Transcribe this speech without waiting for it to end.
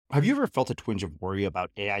Have you ever felt a twinge of worry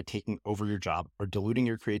about AI taking over your job or diluting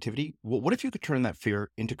your creativity? Well, what if you could turn that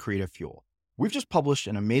fear into creative fuel? We've just published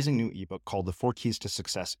an amazing new ebook called The Four Keys to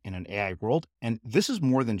Success in an AI World, and this is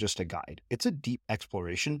more than just a guide. It's a deep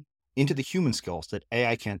exploration into the human skills that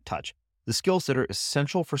AI can't touch, the skills that are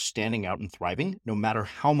essential for standing out and thriving, no matter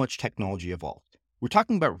how much technology evolves. We're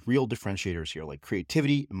talking about real differentiators here, like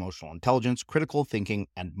creativity, emotional intelligence, critical thinking,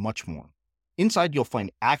 and much more. Inside, you'll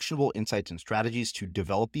find actionable insights and strategies to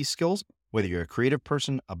develop these skills, whether you're a creative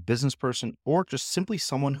person, a business person, or just simply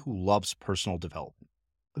someone who loves personal development.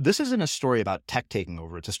 This isn't a story about tech taking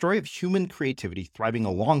over. It's a story of human creativity thriving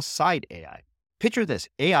alongside AI. Picture this,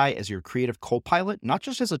 AI as your creative co-pilot, not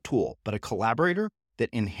just as a tool, but a collaborator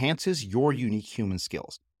that enhances your unique human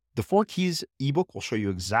skills. The Four Keys ebook will show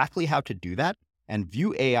you exactly how to do that and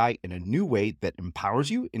view AI in a new way that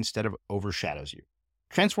empowers you instead of overshadows you.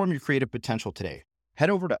 Transform your creative potential today. Head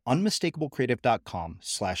over to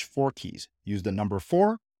unmistakablecreative.com/4keys. Use the number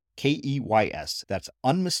 4, KEYS. That's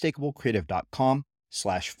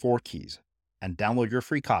unmistakablecreative.com/4keys and download your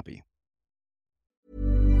free copy.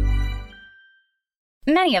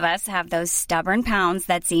 Many of us have those stubborn pounds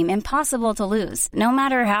that seem impossible to lose, no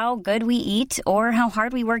matter how good we eat or how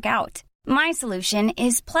hard we work out. My solution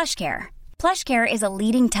is PlushCare. PlushCare is a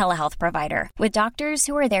leading telehealth provider with doctors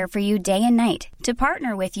who are there for you day and night to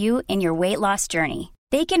partner with you in your weight loss journey.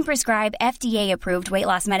 They can prescribe FDA-approved weight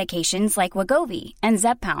loss medications like Wegovy and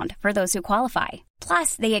Zepbound for those who qualify.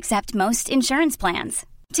 Plus, they accept most insurance plans.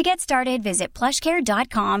 To get started, visit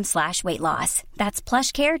plushcare.com/weightloss. That's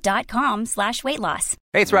plushcare.com/weightloss.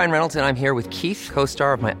 Hey, it's Ryan Reynolds, and I'm here with Keith,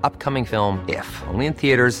 co-star of my upcoming film, If, only in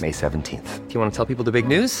theaters May 17th. Do you want to tell people the big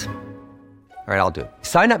news? All right, I'll do it.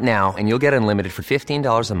 Sign up now and you'll get unlimited for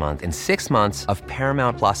 $15 a month and 6 months of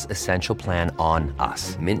Paramount Plus Essential Plan on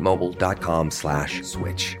us.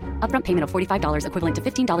 MintMobile.com/switch. Upfront payment of $45 equivalent to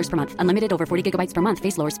 $15 per month. Unlimited over 40 gigabytes per month.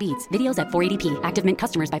 Face lower speeds. Videos at 480p. Active Mint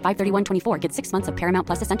customers by 531.24 get 6 months of Paramount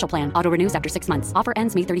Plus Essential Plan. Auto renews after 6 months. Offer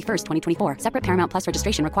ends May 31st, 2024. Separate Paramount Plus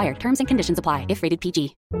registration required. Terms and conditions apply if rated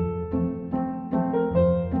PG.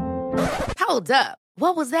 Hold up.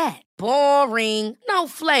 What was that? Boring. No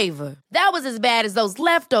flavor. That was as bad as those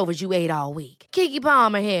leftovers you ate all week. Keke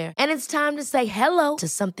Palmer here. And it's time to say hello to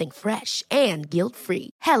something fresh and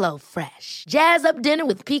guilt-free. Hello Fresh. Jazz up dinner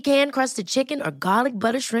with pecan-crusted chicken or garlic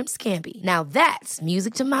butter shrimp scampi. Now that's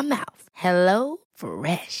music to my mouth. Hello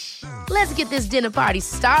Fresh. Let's get this dinner party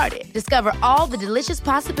started. Discover all the delicious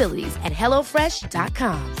possibilities at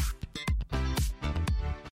hellofresh.com.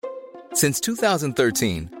 Since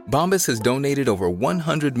 2013, Bombas has donated over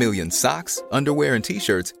 100 million socks, underwear, and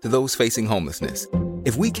T-shirts to those facing homelessness.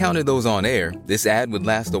 If we counted those on air, this ad would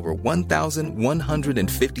last over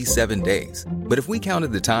 1,157 days. But if we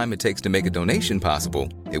counted the time it takes to make a donation possible,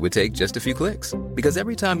 it would take just a few clicks. Because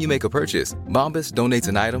every time you make a purchase, Bombas donates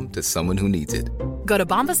an item to someone who needs it. Go to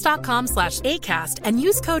bombas.com/ACAST and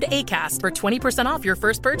use code ACAST for 20% off your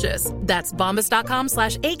first purchase. That's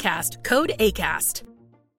bombas.com/ACAST, code ACAST.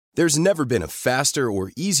 There's never been a faster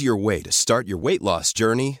or easier way to start your weight loss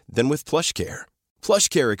journey than with PlushCare.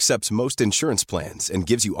 PlushCare accepts most insurance plans and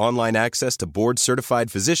gives you online access to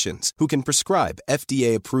board-certified physicians who can prescribe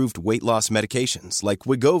FDA-approved weight loss medications like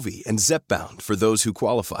Wegovy and Zepbound for those who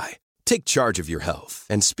qualify. Take charge of your health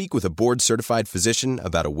and speak with a board-certified physician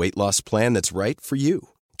about a weight loss plan that's right for you.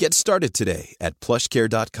 Get started today at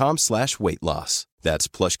plushcare.com/weightloss. That's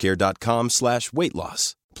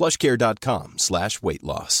plushcare.com/weightloss.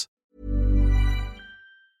 plushcare.com/weightloss.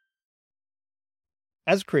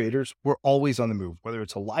 As creators, we're always on the move. Whether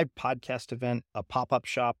it's a live podcast event, a pop-up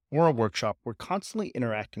shop, or a workshop, we're constantly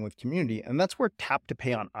interacting with community, and that's where Tap to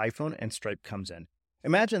Pay on iPhone and Stripe comes in.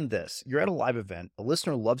 Imagine this. You're at a live event, a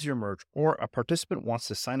listener loves your merch, or a participant wants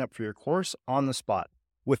to sign up for your course on the spot.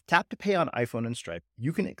 With Tap to Pay on iPhone and Stripe,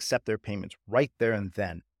 you can accept their payments right there and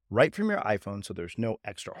then, right from your iPhone, so there's no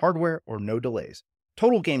extra hardware or no delays.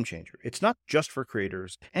 Total game changer. It's not just for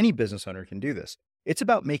creators. Any business owner can do this. It's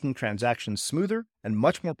about making transactions smoother and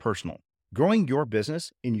much more personal, growing your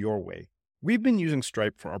business in your way. We've been using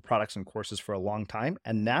Stripe for our products and courses for a long time,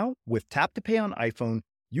 and now with Tap to Pay on iPhone,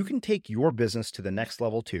 you can take your business to the next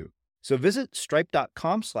level too. So visit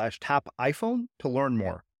stripe.com/tapiphone to learn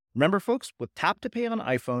more. Remember, folks, with Tap to Pay on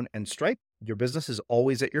iPhone and Stripe, your business is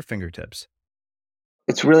always at your fingertips.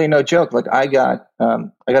 It's really no joke. Like I got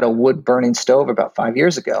a wood burning stove about 5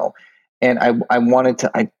 years ago, and I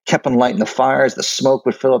kept on lighting the fires. The smoke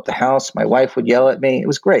would fill up the house. My wife would yell at me. It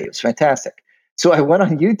was great. It was fantastic. So I went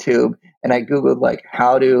on YouTube and I Googled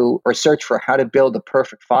search for how to build the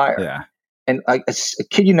perfect fire. Yeah. And I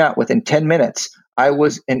kid you not, within 10 minutes, I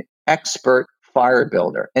was an expert fire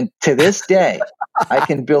builder. And to this day, I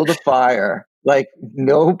can build a fire like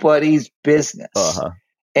nobody's business. Uh-huh.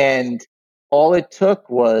 And all it took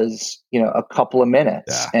was, a couple of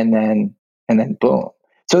minutes, and then boom.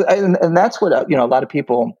 So, and that's what, a lot of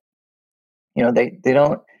people, they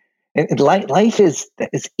don't, and life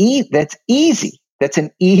that's easy. That's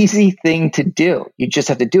an easy thing to do. You just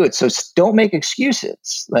have to do it. So don't make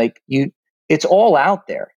excuses. It's all out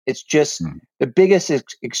there. It's just the biggest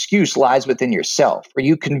excuse lies within yourself. Are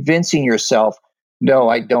you convincing yourself, no,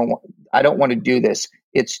 I don't want to do this.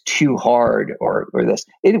 It's too hard or this.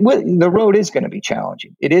 The road is going to be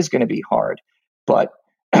challenging. It is going to be hard. But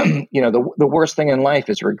the worst thing in life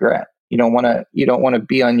is regret. You don't want to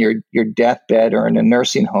be on your deathbed or in a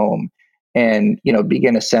nursing home and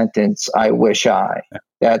begin a sentence, I wish I.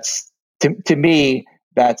 That's to me,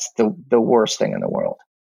 that's the worst thing in the world.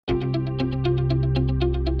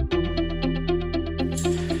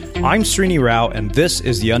 I'm Srini Rao, and this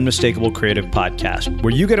is the Unmistakable Creative Podcast,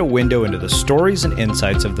 where you get a window into the stories and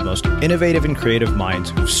insights of the most innovative and creative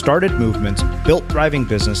minds who've started movements, built thriving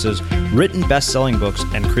businesses, written best-selling books,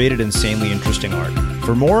 and created insanely interesting art.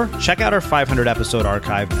 For more, check out our 500-episode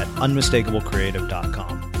archive at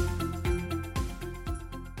unmistakablecreative.com.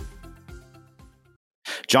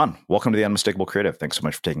 John, welcome to the Unmistakable Creative. Thanks so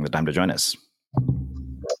much for taking the time to join us.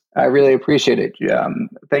 I really appreciate it.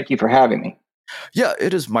 Thank you for having me. Yeah,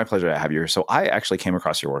 it is my pleasure to have you here. So I actually came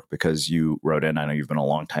across your work because you wrote in. I know you've been a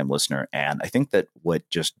long-time listener, and I think that what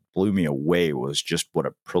just blew me away was just what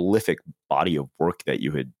a prolific body of work that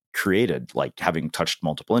you had created, like having touched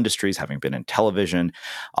multiple industries, having been in television,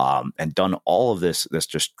 and done all of this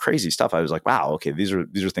just crazy stuff. I was like, wow, okay, these are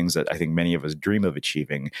things that I think many of us dream of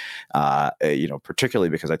achieving, particularly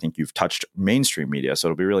because I think you've touched mainstream media. So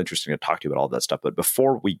it'll be really interesting to talk to you about all that stuff. But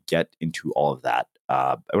before we get into all of that,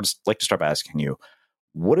 I would just like to start by asking you,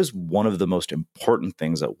 what is one of the most important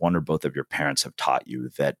things that one or both of your parents have taught you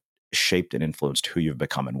that shaped and influenced who you've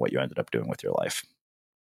become and what you ended up doing with your life?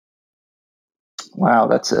 Wow,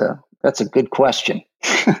 that's a good question.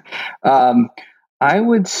 I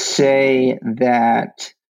would say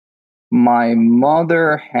that my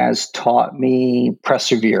mother has taught me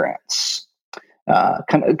perseverance,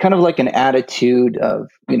 kind of like an attitude of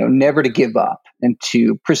never to give up and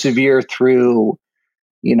to persevere through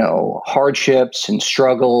hardships and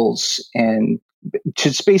struggles and to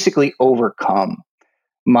just basically overcome.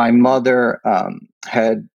 My mother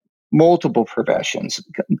had multiple professions,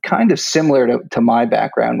 kind of similar to my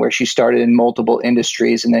background, where she started in multiple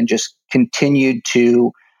industries and then just continued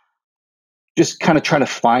to just kind of try to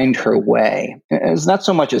find her way. It's not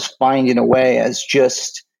so much as finding a way as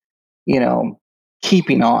just,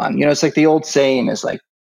 keeping on. It's like the old saying is like,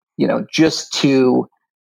 just to,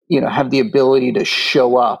 have the ability to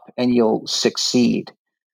show up and you'll succeed.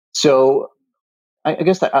 So I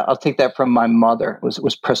guess I'll take that from my mother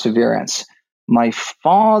was perseverance. My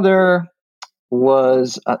father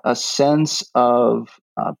was a sense of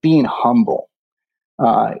being humble,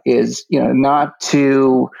 is, not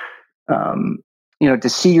to, to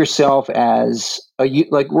see yourself as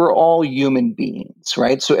like we're all human beings,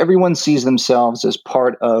 right? So everyone sees themselves as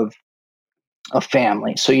part of a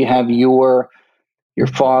family. So you have your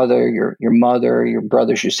father, your mother, your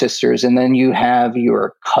brothers, your sisters, and then you have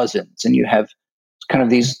your cousins, and you have kind of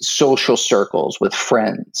these social circles with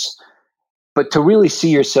friends. But to really see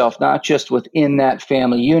yourself not just within that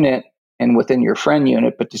family unit and within your friend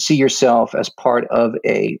unit, but to see yourself as part of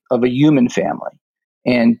a human family,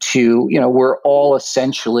 and to we're all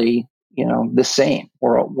essentially the same.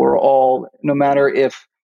 We're all, no matter if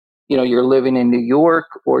you're living in New York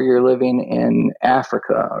or you're living in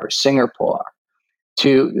Africa or Singapore,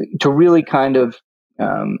 to really kind of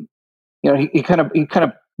he kind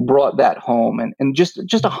of brought that home, and just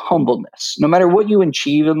a humbleness. No matter what you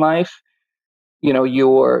achieve in life,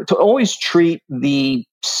 you're to always treat the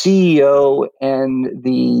CEO and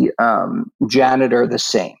the janitor the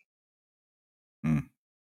same.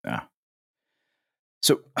 Yeah.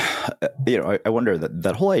 So, I wonder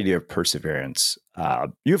that whole idea of perseverance.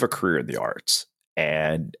 You have a career in the arts,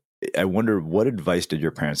 and I wonder, what advice did your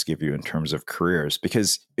parents give you in terms of careers?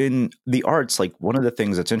 Because in the arts, like, one of the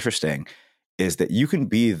things that's interesting is that you can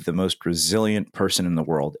be the most resilient person in the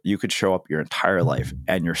world. You could show up your entire life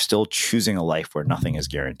and you're still choosing a life where nothing is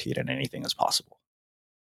guaranteed and anything is possible.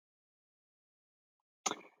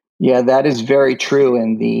 Yeah, that is very true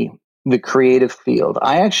in the creative field.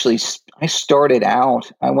 I started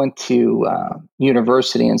out, I went to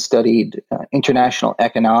university and studied international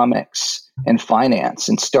economics and finance,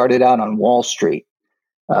 and started out on Wall Street.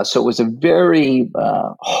 So it was a very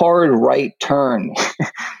hard right turn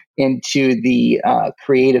into the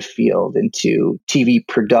creative field, into TV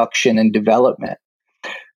production and development.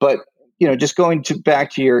 But just going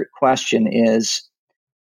back to your question is,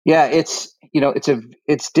 yeah, it's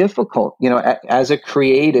difficult. As a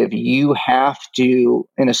creative, you have to,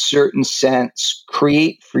 in a certain sense,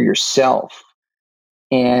 create for yourself,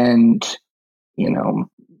 and you know,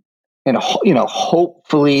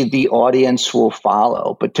 hopefully the audience will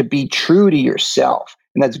follow. But to be true to yourself,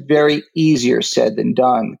 and that's very easier said than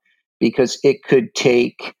done, because it could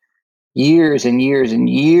take years and years and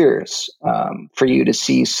years for you to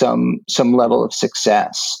see some level of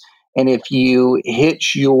success. And if you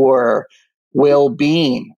hitch your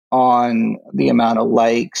well-being on the amount of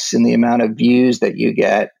likes and the amount of views that you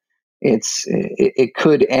get, it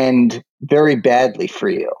could end very badly for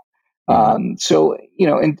you. So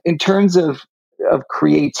in terms of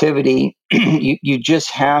creativity, you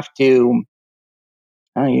just have to.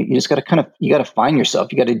 You just got to you got to find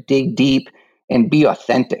yourself. You got to dig deep and be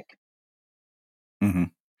authentic. Mm-hmm.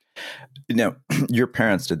 Now, your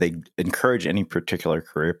parents, did they encourage any particular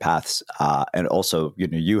career paths? And also,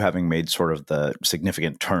 you having made sort of the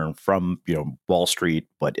significant turn from, Wall Street,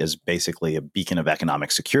 what is basically a beacon of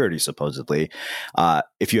economic security, supposedly.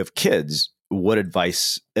 If you have kids, what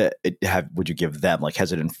advice would you give them? Like,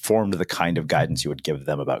 has it informed the kind of guidance you would give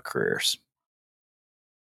them about careers?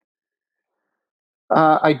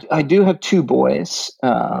 I do have two boys.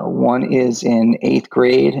 One is in 8th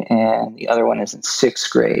grade and the other one is in 6th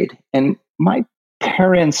grade. And my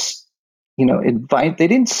parents, they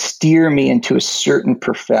didn't steer me into a certain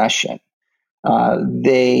profession.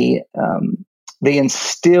 They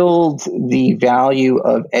instilled the value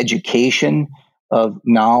of education, of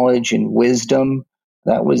knowledge and wisdom.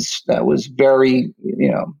 That was very,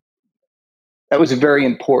 that was very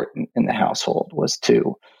important in the household, was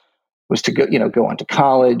to go on to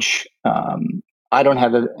college. I don't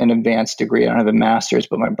have an advanced degree. I don't have a master's,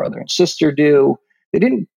 but my brother and sister do. They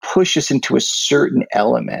didn't push us into a certain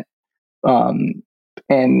element. And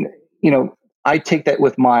I take that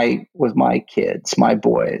with my kids, my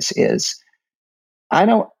boys, is I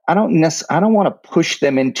don't want to push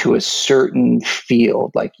them into a certain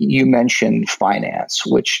field. Like you mentioned, finance,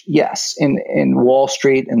 which yes, in Wall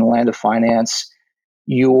Street, in the land of finance,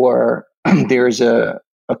 there's a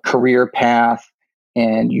career path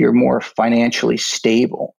and you're more financially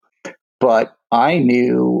stable. But I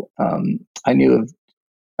knew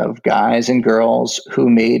of guys and girls who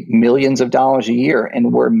made millions of dollars a year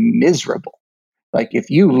and were miserable. Like if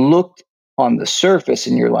you looked on the surface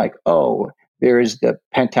and you're like, oh, there's the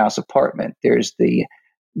penthouse apartment, there's the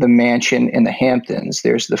mansion in the Hamptons,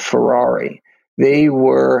 there's the Ferrari. They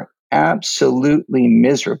were absolutely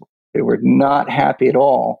miserable. They were not happy at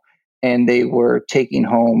all. And they were taking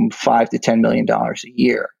home $5 to $10 million a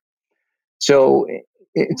year. So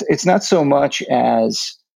it's not so much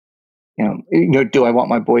as, do I want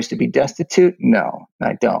my boys to be destitute? No,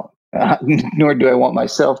 I don't. Nor do I want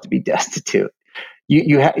myself to be destitute.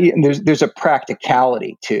 There's a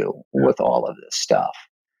practicality too with all of this stuff.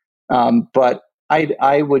 But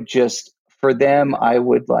I would just, for them, I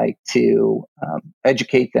would like to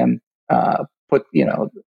educate them, put,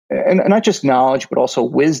 and not just knowledge, but also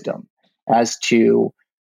wisdom as to,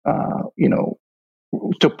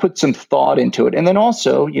 to put some thought into it. And then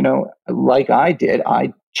also, like I did,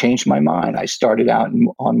 I changed my mind. I started out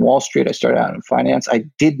on Wall Street. I started out in finance. I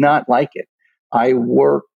did not like it. I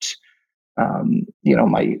worked,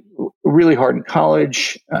 my really hard in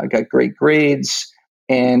college, got great grades,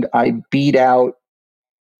 and I beat out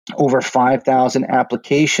over 5,000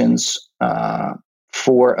 applications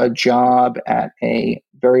for a job at a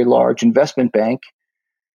very large investment bank.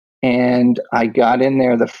 And I got in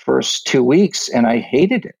there the first 2 weeks and I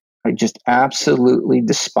hated it. I just absolutely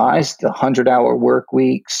despised the 100-hour work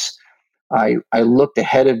weeks. I looked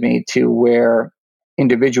ahead of me to where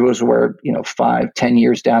individuals were, 5-10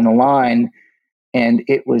 years down the line, and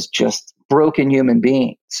it was just broken human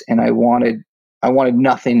beings. And I wanted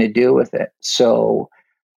nothing to do with it. So,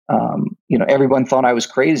 everyone thought I was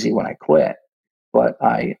crazy when I quit, but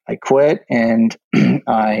I quit, and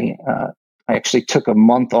I actually took a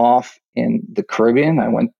month off in the Caribbean.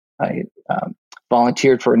 I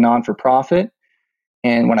volunteered for a non-for-profit.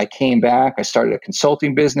 And when I came back, I started a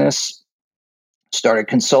consulting business, started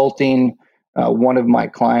consulting. One of my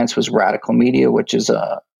clients was Radical Media, which is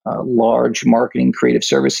a large marketing creative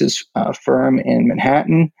services firm in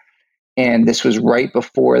Manhattan. And this was right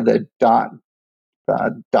before the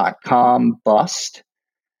dot-com bust,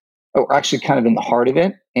 or actually kind of in the heart of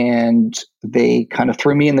it. And they kind of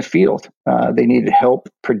threw me in the field. They needed help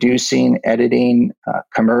producing, editing,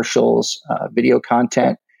 commercials, video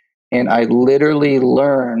content. And I literally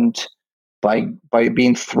learned by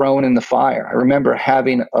being thrown in the fire. I remember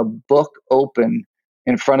having a book open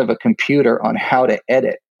in front of a computer on how to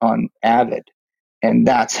edit on Avid. And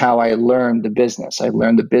that's how I learned the business. I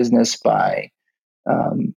learned the business by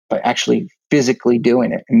actually physically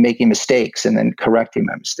doing it and making mistakes and then correcting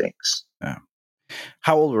my mistakes. Yeah.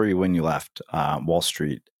 How old were you when you left Wall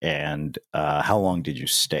Street, and how long did you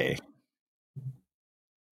stay?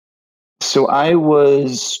 So I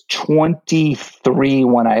was 23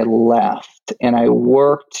 when I left, and I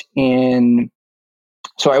worked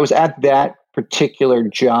so I was at that particular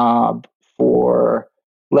job for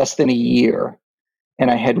less than a year. And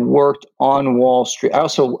I had worked on Wall Street.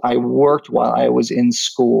 I worked while I was in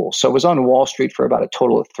school. So I was on Wall Street for about a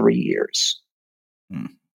total of 3 years. Hmm.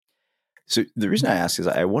 So the reason I ask is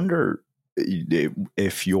I wonder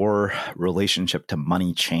if your relationship to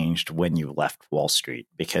money changed when you left Wall Street,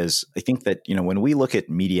 because I think that, when we look at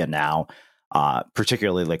media now,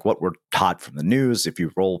 particularly like what we're taught from the news, if you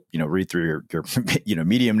read through your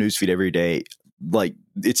Medium newsfeed every day, like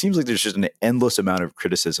it seems like there's just an endless amount of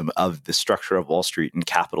criticism of the structure of Wall Street and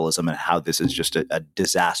capitalism and how this is just a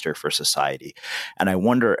disaster for society. And I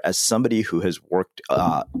wonder, as somebody who has worked,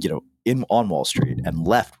 on Wall Street and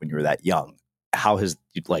left when you were that young,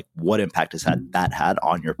 what impact has that had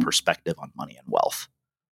on your perspective on money and wealth?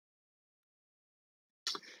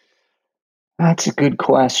 That's a good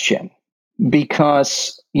question,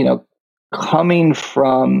 because, coming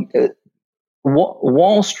from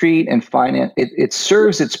Wall Street and finance, it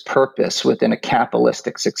serves its purpose within a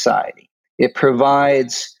capitalistic society. It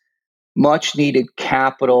provides much needed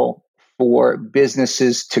capital for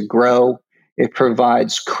businesses to grow. It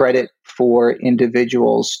provides credit for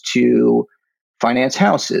individuals to finance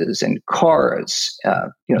houses and cars,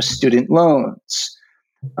 student loans,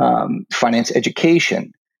 finance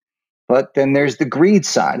education. But then there's the greed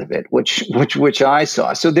side of it, which I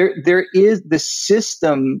saw. So there is the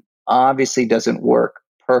system obviously doesn't work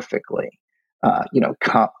perfectly.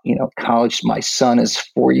 College. My son is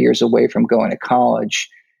 4 years away from going to college,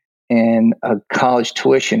 and college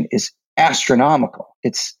tuition is astronomical.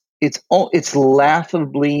 It's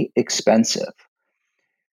laughably expensive.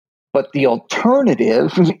 But the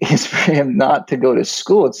alternative is for him not to go to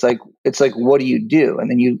school. It's like, what do you do? And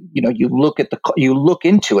then you look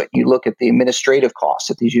into it. You look at the administrative costs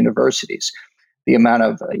at these universities, the amount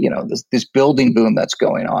of this building boom that's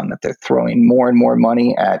going on, that they're throwing more and more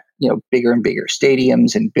money at bigger and bigger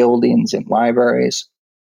stadiums and buildings and libraries.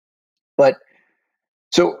 But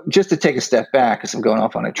so just to take a step back, because I'm going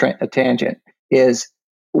off on a tangent, is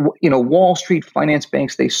Wall Street finance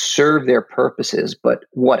banks, they serve their purposes, but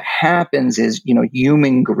what happens is,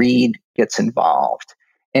 human greed gets involved.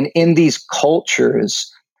 And in these cultures,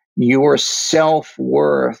 your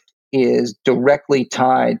self-worth is directly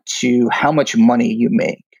tied to how much money you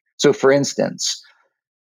make. So for instance,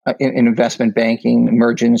 in investment banking,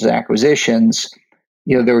 mergers and acquisitions,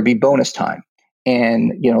 there would be bonus time.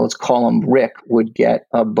 And, let's call him Rick, would get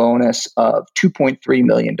a bonus of $2.3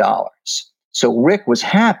 million. So Rick was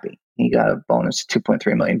happy. He got a bonus of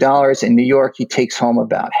 $2.3 million. In New York, he takes home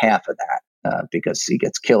about half of that because he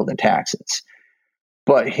gets killed in taxes.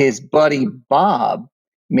 But his buddy Bob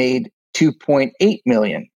made $2.8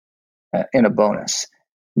 million in a bonus.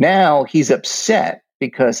 Now he's upset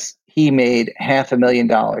because he made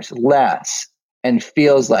 $500,000 less and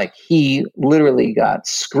feels like he literally got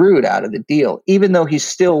screwed out of the deal, even though he's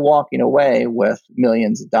still walking away with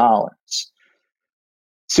millions of dollars.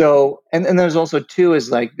 So, and there's also too is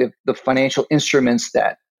like the financial instruments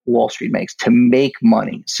that Wall Street makes to make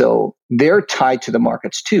money. So they're tied to the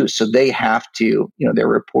markets too. So they have to, they're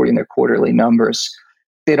reporting their quarterly numbers.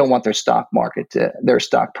 They don't want their stock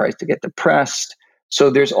price to get depressed. So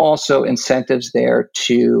there's also incentives there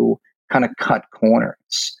to kind of cut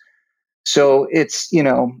corners. So it's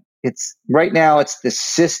right now it's the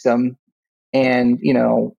system, and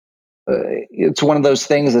it's one of those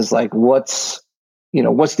things is like, what's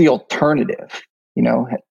the alternative?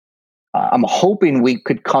 I'm hoping we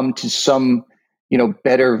could come to some,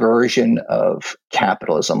 better version of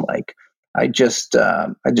capitalism. Like I just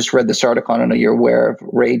read this article. I don't know you're aware of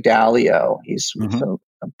Ray Dalio. He's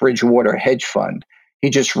a Bridgewater hedge fund.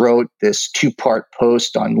 He just wrote this 2-part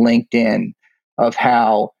post on LinkedIn of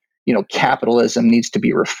how, capitalism needs to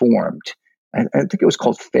be reformed. I think it was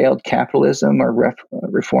called failed capitalism or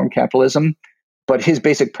reform capitalism. But his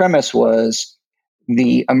basic premise was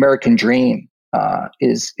the American dream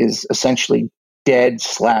is essentially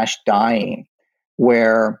dead/dying,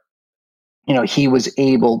 where, he was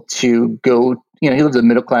able to go, he lived a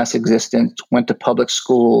middle-class existence, went to public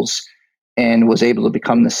schools, and was able to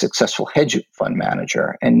become the successful hedge fund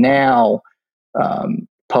manager. And now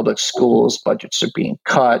public schools budgets are being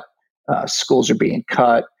cut, schools are being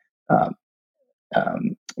cut,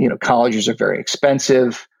 colleges are very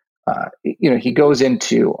expensive. He goes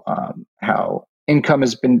into how income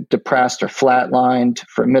has been depressed or flatlined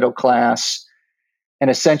for middle class. And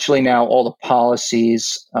essentially now all the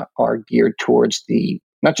policies are geared towards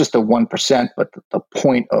not just the 1%, but the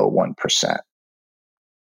 0.01%.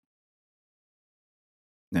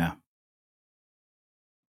 Yeah.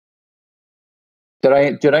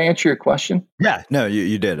 Did I answer your question? Yeah, no,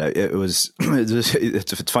 you did. It's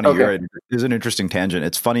funny. Okay. You're right. It's an interesting tangent.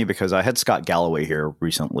 It's funny because I had Scott Galloway here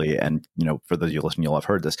recently, and for those of you listening, you'll have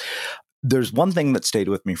heard this. There's one thing that stayed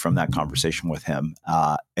with me from that conversation with him,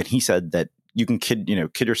 and he said that you can kid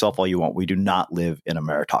yourself all you want. We do not live in a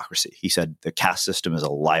meritocracy. He said the caste system is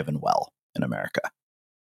alive and well in America.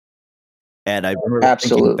 And I remember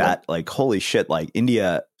thinking that, like, holy shit, like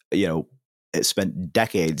India, it spent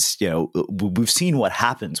decades, we've seen what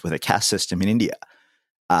happens with a caste system in India.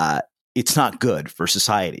 It's not good for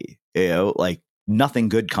society, like nothing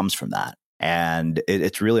good comes from that. And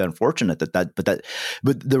it's really unfortunate but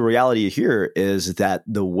the reality here is that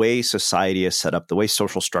the way society is set up, the way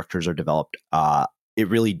social structures are developed, it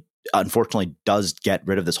really unfortunately does get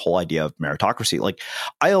rid of this whole idea of meritocracy. Like,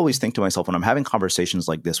 I always think to myself when I'm having conversations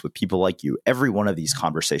like this with people like you, every one of these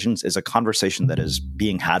conversations is a conversation that is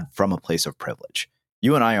being had from a place of privilege.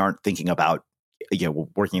 You and I aren't thinking about,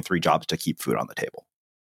 working 3 jobs to keep food on the table.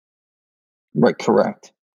 Right.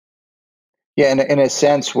 Correct. Yeah. And in a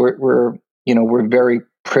sense, we're very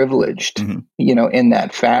privileged, in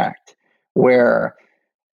that fact, where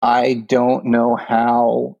I don't know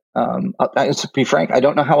how, to be frank, I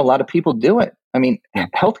don't know how a lot of people do it. I mean,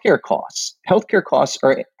 healthcare costs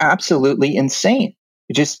are absolutely insane.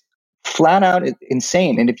 Just flat out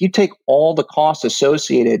insane. And if you take all the costs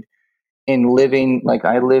associated in living, like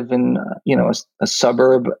I live in, a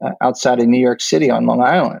suburb outside of New York City on Long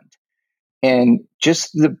Island, and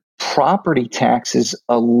just the property taxes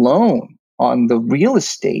alone on the real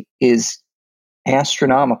estate is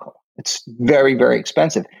astronomical. It's very, very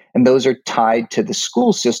expensive. And those are tied to the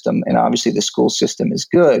school system. And obviously the school system is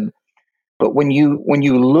good. But when you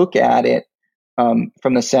look at it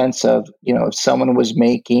from the sense of, if someone was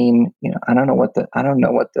making, I don't know what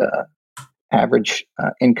the average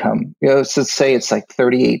income, let's say it's like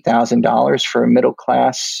 $38,000 for a middle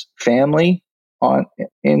class family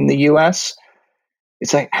in the US.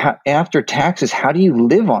 It's like, after taxes, how do you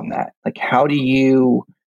live on that? Like, how do you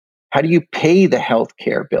pay the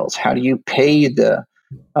healthcare bills? How do you pay the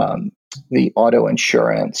auto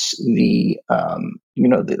insurance, the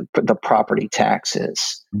property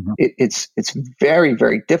taxes? Mm-hmm. It's very,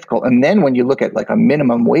 very difficult. And then when you look at like a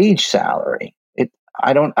minimum wage salary,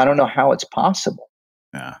 I don't know how it's possible.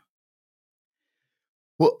 Yeah.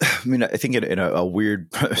 Well, I mean, I think in a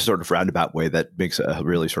weird sort of roundabout way that makes a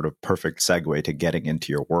really sort of perfect segue to getting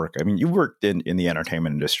into your work. I mean, you worked in the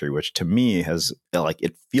entertainment industry, which to me has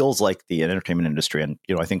it feels like the entertainment industry. And,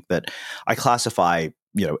 I think that I classify,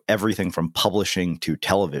 everything from publishing to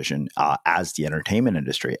television as the entertainment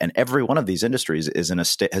industry. And every one of these industries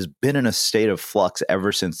has been in a state of flux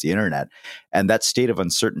ever since the internet. And that state of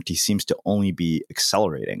uncertainty seems to only be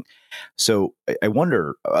accelerating. So I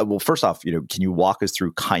wonder, well, first off, can you walk us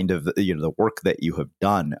through kind of, the work that you have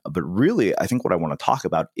done? But really, I think what I want to talk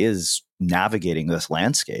about is navigating this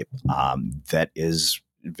landscape that is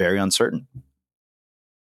very uncertain.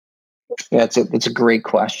 Yeah, it's a great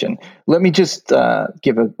question. Let me just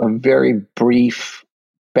give a very brief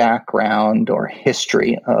background or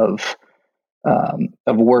history of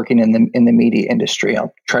working in the media industry.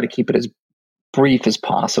 I'll try to keep it as brief as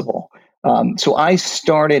possible. So I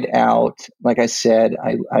started out, like I said,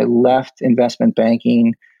 I left investment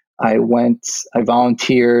banking. I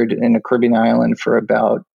volunteered in a Caribbean island for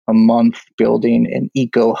about a month building an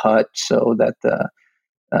eco hut so that the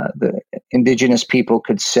indigenous people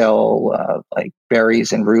could sell like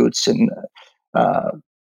berries and roots and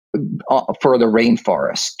for the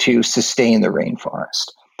rainforest to sustain the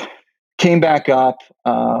rainforest. Came back up,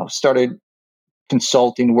 started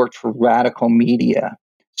consulting, worked for Radical Media.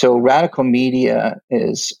 So Radical Media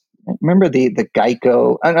is, remember the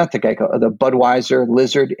Geico, not the Geico, the Budweiser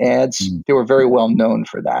lizard ads? Mm. They were very well known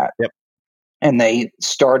for that. Yep. And they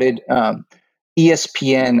started,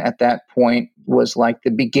 ESPN at that point was like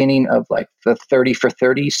the beginning of like the 30 for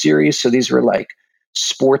 30 series. So these were like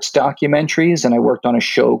sports documentaries. And I worked on a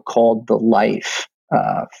show called The Life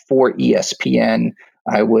for ESPN.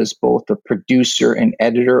 I was both a producer and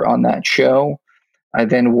editor on that show. I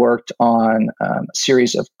then worked on a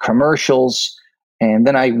series of commercials And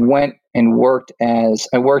then I went and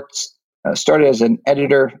started as an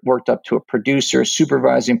editor, worked up to a producer,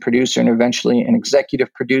 supervising producer, and eventually an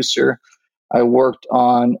executive producer. I worked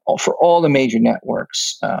for all the major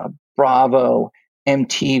networks, Bravo,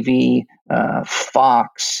 MTV,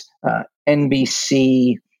 Fox,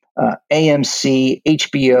 NBC, AMC,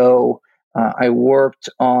 HBO. I worked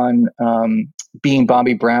on Being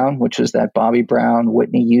Bobby Brown, which was that Bobby Brown,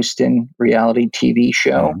 Whitney Houston reality TV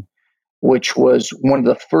show, which was one of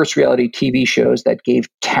the first reality TV shows that gave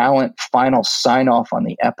talent final sign off on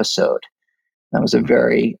the episode. That was a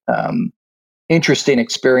very interesting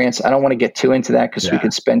experience. I don't want to get too into that because we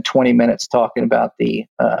could spend 20 minutes talking about the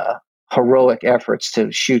heroic efforts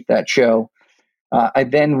to shoot that show. I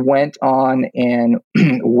then went on and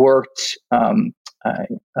worked,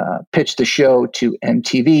 pitched a show to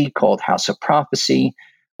MTV called House of Prophecy,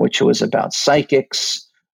 which was about psychics.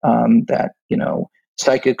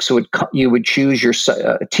 Psychics you would choose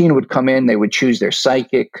a teen would come in, they would choose their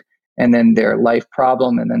psychic and then their life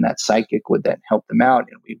problem, and then that psychic would then help them out,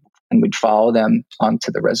 and we'd follow them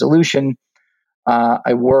onto the resolution.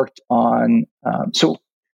 I worked on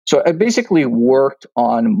so I basically worked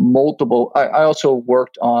on multiple. I also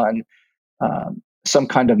worked on Some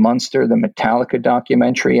Kind of Monster, the Metallica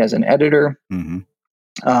documentary, as an editor, and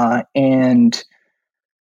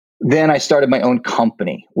then I started my own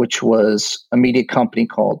company, which was a media company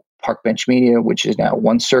called Park Bench Media, which is now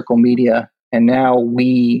One Circle Media. And now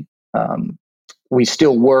we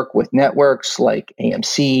still work with networks like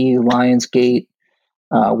AMC, Lionsgate.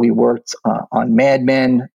 We worked on Mad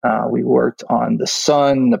Men. We worked on The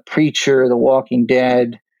Sun, The Preacher, The Walking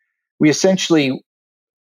Dead. We essentially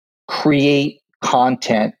create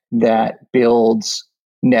content that builds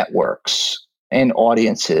networks and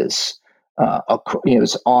audiences.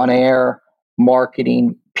 It's on air,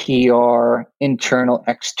 marketing, PR, internal,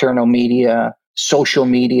 external media, social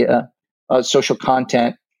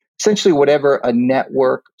content, essentially whatever a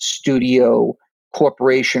network, studio,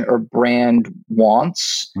 corporation, or brand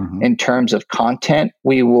wants in terms of content,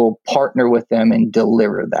 we will partner with them and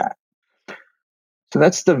deliver that. So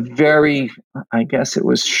that's the very, I guess it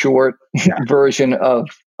was short version of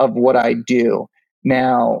what I do.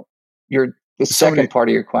 Now, the second part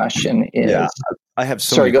of your question is... I have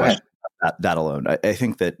so many questions about that alone. I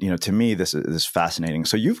think that, to me, this is fascinating.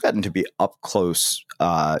 So you've gotten to be up close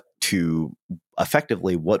to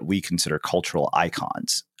effectively what we consider cultural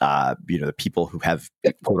icons, the people who have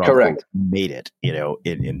quote unquote made it,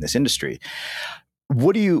 in this industry.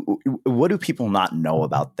 What do people not know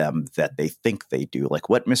about them that they think they do? Like,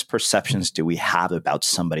 what misperceptions do we have about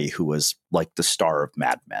somebody who was like the star of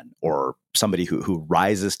Mad Men, or somebody who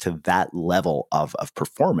rises to that level of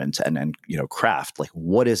performance and craft? Like,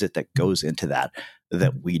 what is it that goes into that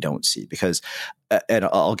we don't see? Because, and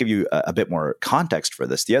I'll give you a bit more context for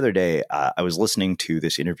this. The other day, I was listening to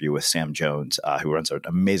this interview with Sam Jones, who runs an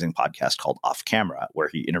amazing podcast called Off Camera, where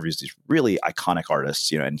he interviews these really iconic artists,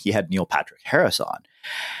 and he had Neil Patrick Harris on.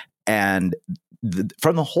 And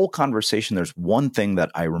from the whole conversation, there's one thing that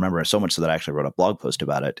I remember so much so that I actually wrote a blog post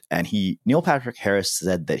about it. And Neil Patrick Harris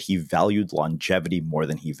said that he valued longevity more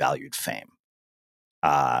than he valued fame.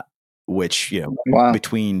 Which,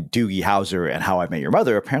 between Doogie Howser and How I Met Your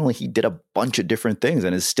Mother, apparently he did a bunch of different things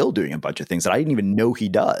and is still doing a bunch of things that I didn't even know he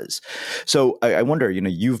does. So I wonder,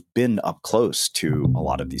 you've been up close to a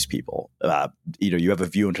lot of these people. You have a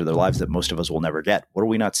view into their lives that most of us will never get. What are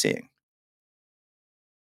we not seeing?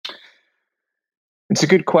 It's a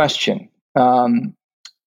good question. In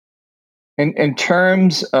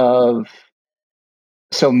terms of,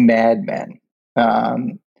 Mad Men.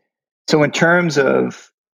 So in terms of,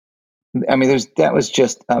 that was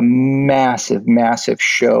just a massive, massive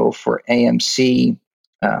show for AMC,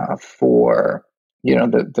 for,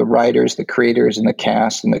 the writers, the creators, and the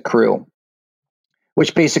cast and the crew,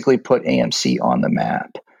 which basically put AMC on the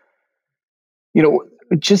map.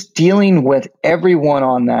 Just dealing with everyone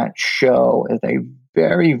on that show is a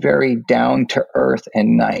very, very down to earth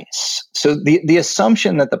and nice. So the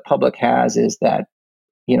assumption that the public has is that,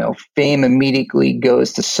 fame immediately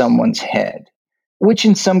goes to someone's head, which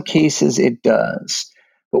in some cases it does.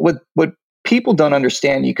 But what people don't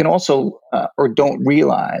understand, you can also, or don't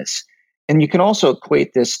realize, and you can also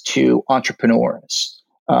equate this to entrepreneurs,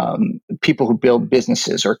 people who build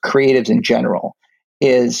businesses or creatives in general,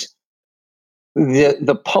 is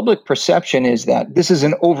the public perception is that this is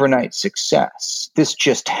an overnight success. This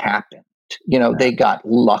just happened. They got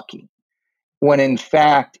lucky. When in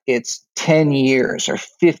fact, it's 10 years or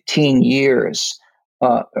 15 years.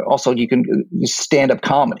 Also, you can stand-up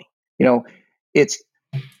comedy. It's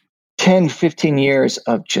 10, 15 years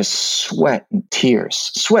of just sweat,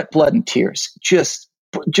 blood and tears, just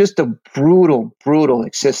a brutal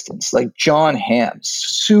existence. Like John Hamm,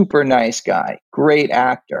 super nice guy, great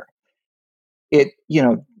actor.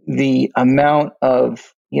 The amount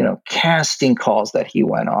of, casting calls that he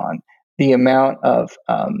went on, the amount of,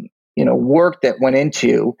 work that went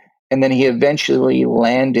into, and then he eventually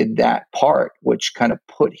landed that part, which kind of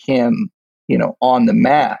put him, on the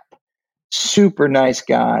map. Super nice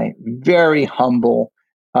guy, very humble,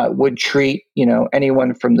 would treat,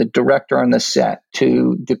 anyone from the director on the set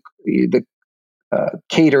to the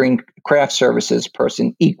catering craft services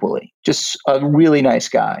person equally. Just a really nice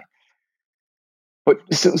guy. But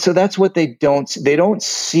so that's what they don't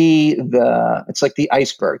see. It's like the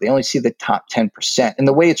iceberg. They only see the top 10%. And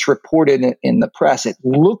the way it's reported in the press, it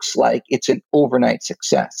looks like it's an overnight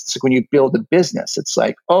success. It's like when you build a business, it's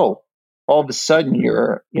like, oh, all of a sudden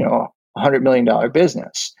you're, $100 million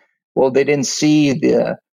business. Well, they didn't see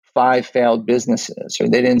the 5 failed businesses, or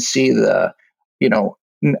they didn't see the,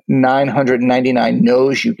 999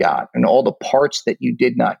 no's you got, and all the parts that you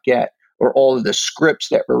did not get, or all of the scripts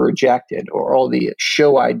that were rejected, or all the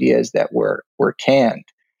show ideas that were canned.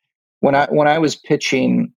 When I was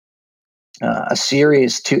pitching a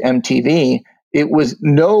series to MTV,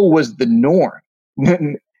 no was the norm.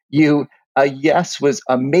 A yes was,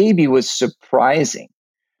 a maybe was surprising.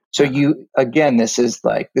 So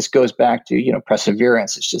this goes back to,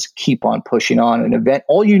 perseverance. It's just keep on pushing on an event.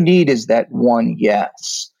 All you need is that one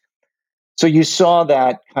yes. So you saw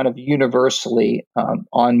that kind of universally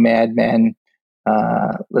on Mad Men.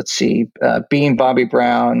 Being Bobby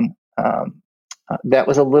Brown, that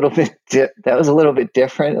was a little bit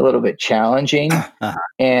different, a little bit challenging,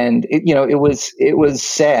 and it was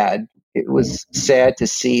sad. It was sad to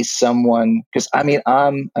see someone, because I'm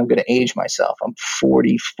going to age myself. I'm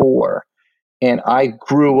 44, and I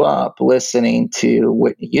grew up listening to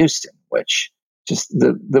Whitney Houston, which just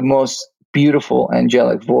the most beautiful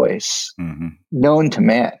angelic voice known to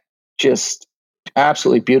man, just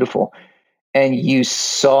absolutely beautiful. And you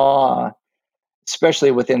saw,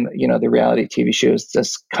 especially within the reality TV shows,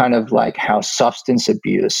 just kind of like how substance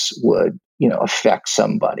abuse would affect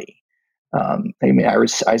somebody.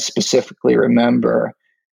 I specifically remember,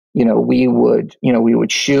 we would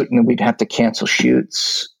shoot and we'd have to cancel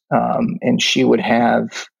shoots. And she would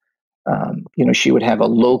have a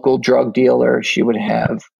local drug dealer. She would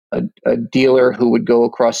have a dealer who would go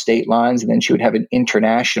across state lines, and then she would have an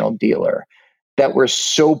international dealer that were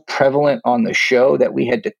so prevalent on the show that we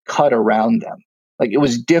had to cut around them. Like, it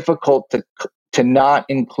was difficult to not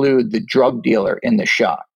include the drug dealer in the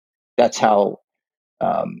shot. That's how,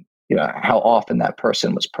 how often that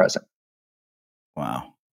person was present.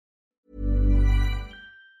 Wow.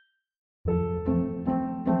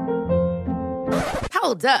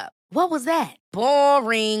 Hold up. What was that?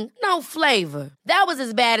 Boring. No flavor. That was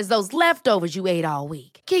as bad as those leftovers you ate all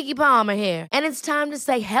week. Keke Palmer here. And it's time to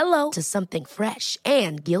say hello to something fresh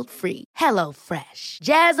and guilt-free. Hello Fresh.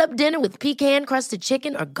 Jazz up dinner with pecan-crusted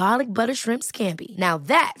chicken or garlic butter shrimp scampi. Now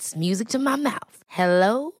that's music to my mouth.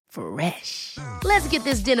 Hello Fresh. Let's get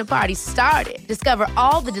this dinner party started. Discover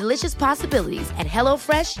all the delicious possibilities at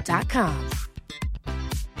HelloFresh.com.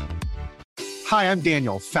 Hi, I'm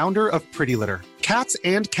Daniel, founder of Pretty Litter. Cats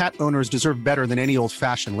and cat owners deserve better than any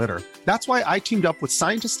old-fashioned litter. That's why I teamed up with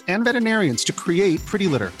scientists and veterinarians to create Pretty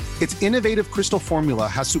Litter. Its innovative crystal formula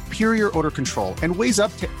has superior odor control and weighs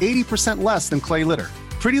up to 80% less than clay litter.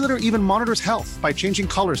 Pretty Litter even monitors health by changing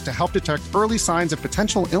colors to help detect early signs of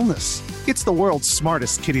potential illness. It's the world's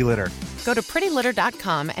smartest kitty litter. Go to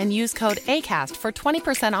prettylitter.com and use code ACAST for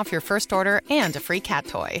 20% off your first order and a free cat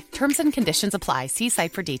toy. Terms and conditions apply. See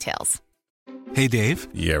site for details. Hey, Dave.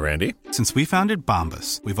 Yeah, Randy. Since we founded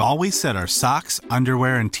Bombas, we've always said our socks,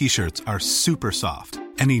 underwear, and T-shirts are super soft.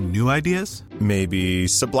 Any new ideas? Maybe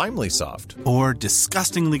sublimely soft. Or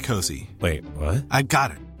disgustingly cozy. Wait, what? I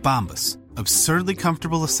got it. Bombas. Absurdly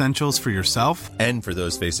comfortable essentials for yourself and for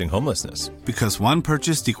those facing homelessness. Because one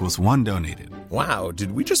purchased equals one donated. Wow,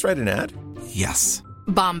 did we just write an ad? Yes.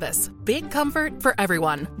 Bombas. Big comfort for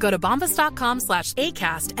everyone. Go to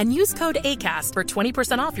bombas.com/ACAST and use code ACAST for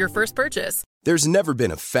 20% off your first purchase. There's never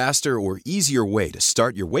been a faster or easier way to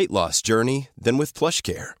start your weight loss journey than with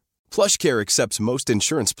PlushCare. PlushCare accepts most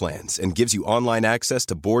insurance plans and gives you online access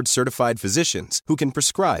to board-certified physicians who can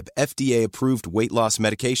prescribe FDA-approved weight loss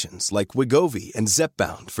medications like Wegovy and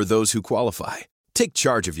Zepbound for those who qualify. Take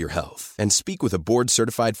charge of your health and speak with a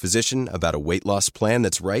board-certified physician about a weight loss plan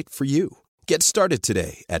that's right for you. Get started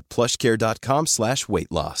today at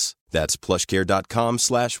plushcare.com/weight loss. That's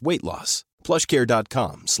plushcare.com/weight loss.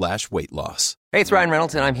 plushcare.com/weight loss. Hey, it's Ryan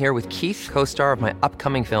Reynolds, and I'm here with Keith, co-star of my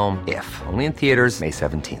upcoming film, If, only in theaters May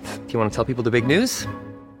 17th. Do you want to tell people the big news?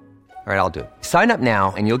 All right, I'll do it. Sign up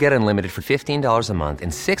now and you'll get unlimited for $15 a month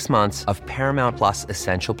and 6 months of Paramount Plus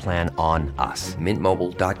Essential Plan on us.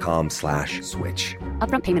 MintMobile.com/switch.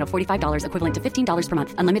 Upfront payment of $45 equivalent to $15 per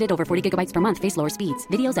month. Unlimited over 40 gigabytes per month. Face lower speeds.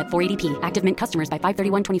 Videos at 480p. Active Mint customers by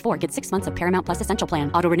 531.24 get 6 months of Paramount Plus Essential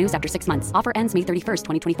Plan. Auto renews after 6 months. Offer ends May 31st,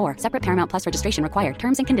 2024. Separate Paramount Plus registration required.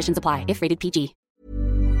 Terms and conditions apply if rated PG.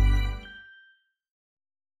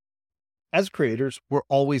 As creators, we're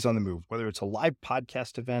always on the move. Whether it's a live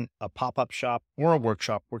podcast event, a pop-up shop, or a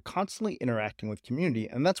workshop, we're constantly interacting with community,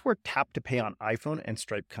 and that's where Tap to Pay on iPhone and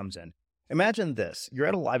Stripe comes in. Imagine this. You're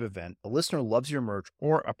at a live event, a listener loves your merch,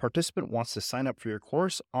 or a participant wants to sign up for your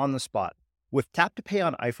course on the spot. With Tap to Pay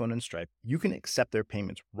on iPhone and Stripe, you can accept their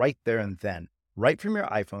payments right there and then, right from your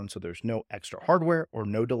iPhone, so there's no extra hardware or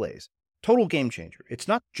no delays. Total game changer. It's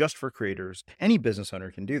not just for creators. Any business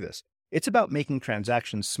owner can do this. It's about making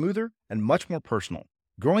transactions smoother and much more personal,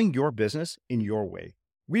 growing your business in your way.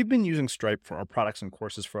 We've been using Stripe for our products and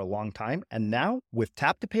courses for a long time, and now with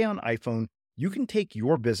Tap to Pay on iPhone, you can take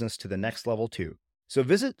your business to the next level too. So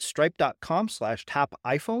visit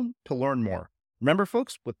stripe.com/tapiphone to learn more. Remember,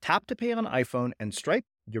 folks, with Tap to Pay on iPhone and Stripe,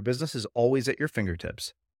 your business is always at your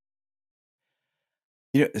fingertips.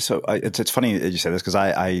 So it's funny that you say this because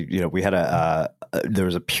we had there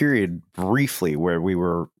was a period briefly where we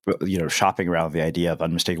were, shopping around the idea of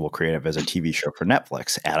Unmistakable Creative as a TV show for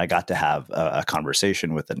Netflix. And I got to have a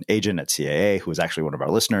conversation with an agent at CAA who was actually one of our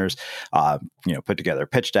listeners, put together a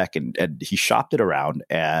pitch deck and he shopped it around.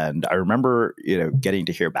 And I remember, getting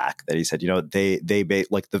to hear back that he said,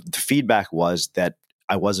 the feedback was that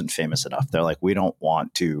I wasn't famous enough. They're like, we don't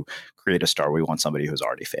want to create a star. We want somebody who's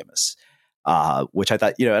already famous. Which I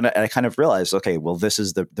thought, and I kind of realized, okay, well, this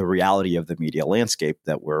is the reality of the media landscape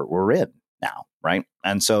that we're in now, right?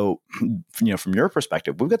 And so, from your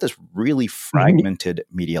perspective, we've got this really fragmented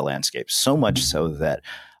media landscape, so much so that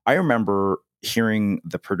I remember hearing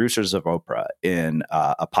the producers of Oprah in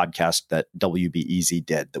a podcast that WBEZ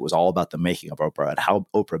did that was all about the making of Oprah and how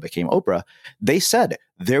Oprah became Oprah. They said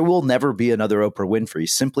there will never be another Oprah Winfrey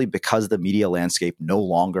simply because the media landscape no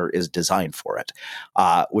longer is designed for it,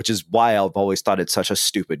 which is why I've always thought it's such a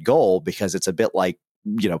stupid goal, because it's a bit like,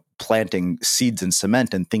 planting seeds in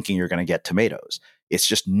cement and thinking you're going to get tomatoes. It's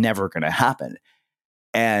just never going to happen.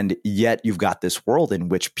 And yet you've got this world in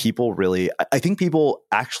which I think people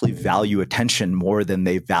actually value attention more than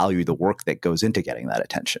they value the work that goes into getting that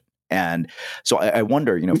attention. And so I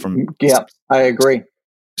wonder, I agree.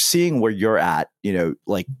 Seeing where you're at,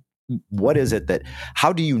 what is it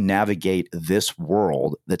how do you navigate this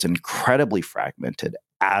world that's incredibly fragmented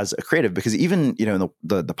as a creative? Because even, in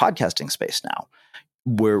the podcasting space now,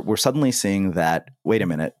 we're suddenly seeing that, wait a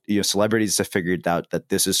minute, celebrities have figured out that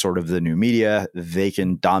this is sort of the new media. They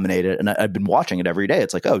can dominate it. And I've been watching it every day.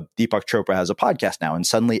 It's like, oh, Deepak Chopra has a podcast now. And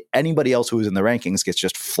suddenly anybody else who is in the rankings gets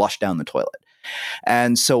just flushed down the toilet.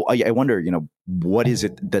 And so I wonder, what is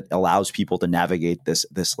it that allows people to navigate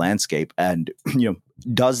this landscape? And,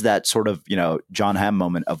 does that sort of, John Hamm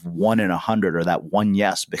moment of 1 in 100 or that one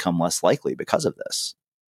yes become less likely because of this?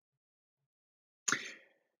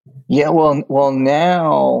 Yeah, well,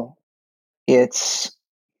 now it's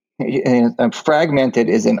fragmented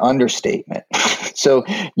is an understatement. So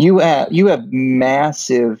you have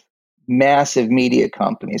massive media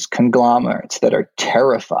companies, conglomerates that are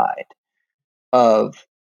terrified of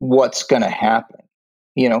what's going to happen.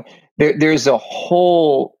 There's a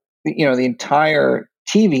whole, the entire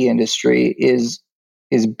TV industry is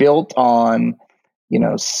built on,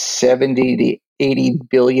 70 to $80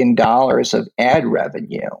 billion of ad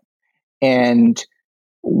revenue. And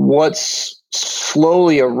what's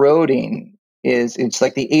slowly eroding is, it's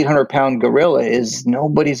like the 800-pound gorilla, is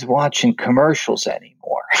nobody's watching commercials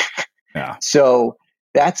anymore. Yeah. So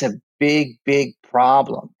that's a big, big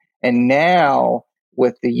problem. And now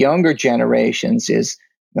with the younger generations is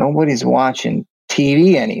nobody's watching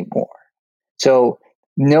TV anymore. So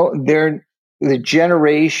the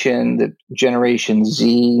generation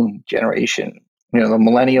Z, the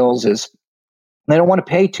millennials they don't want to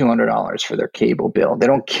pay $200 for their cable bill. They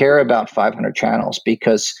don't care about 500 channels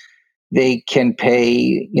because they can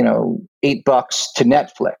pay, $8 to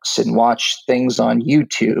Netflix and watch things on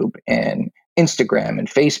YouTube and Instagram and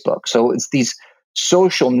Facebook. So it's these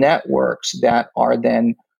social networks that are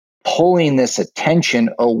then pulling this attention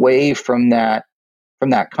away from that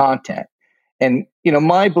content. And,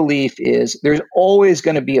 my belief is there's always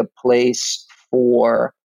going to be a place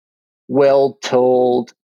for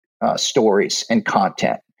well-told stories and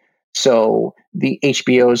content. So the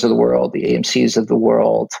HBOs of the world, the AMCs of the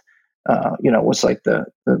world, was like the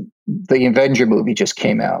Avenger movie just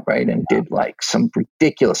came out, right? And did like some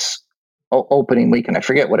ridiculous opening weekend. I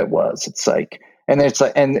forget what it was. It's like,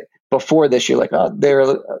 and before this, you're like,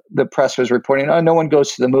 the press was reporting, no one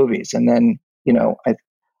goes to the movies. And then,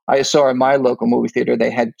 I saw in my local movie theater, they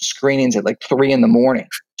had screenings at like 3 a.m.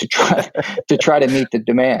 to try to meet the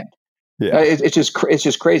demand. Yeah. It's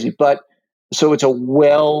just crazy. But so it's a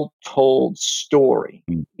well-told story,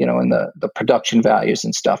 and the production values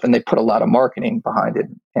and stuff, and they put a lot of marketing behind it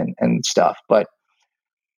and stuff. But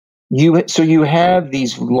you have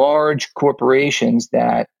these large corporations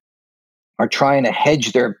that are trying to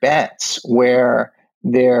hedge their bets, where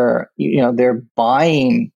they're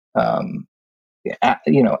buying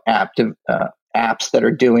apps that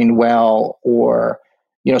are doing well, or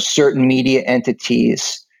certain media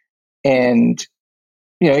entities, and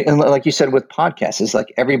and like you said with podcasts, is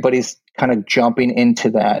like everybody's kind of jumping into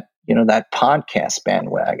that that podcast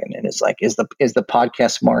bandwagon, and it's like, is the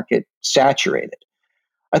podcast market saturated?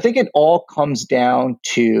 I think it all comes down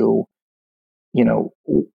to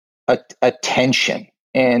attention,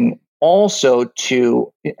 and also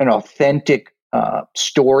to an authentic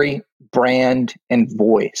story, brand, and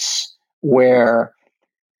voice, where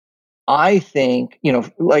I think,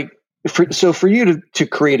 for you to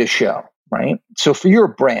create a show, right? So for your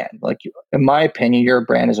brand, like, in my opinion, your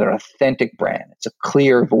brand is an authentic brand. It's a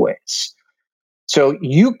clear voice. So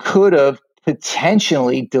you could have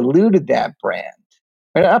potentially diluted that brand,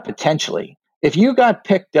 or not potentially. If you got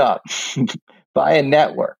picked up by a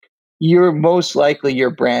network, you're most likely your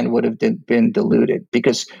brand would have been diluted,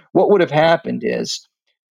 because what would have happened is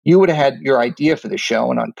you would have had your idea for the show,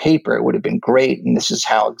 and on paper it would have been great, and this is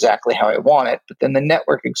exactly how I want it. But then the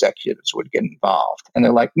network executives would get involved, and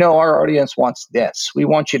they're like, no, our audience wants this. We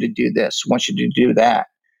want you to do this. We want you to do that.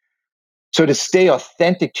 So to stay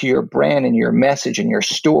authentic to your brand and your message and your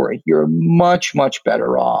story, you're much, much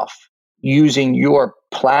better off using your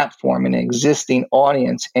platform and existing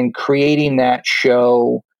audience and creating that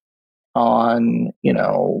show on,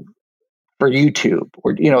 for YouTube,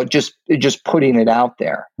 or, just putting it out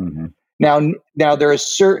there. Mm-hmm. Now there is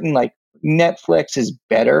certain, like, Netflix is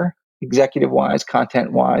better executive wise,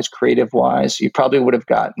 content wise, creative wise. You probably would have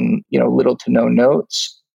gotten, little to no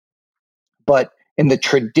notes, but in the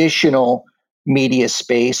traditional media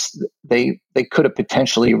space, they could have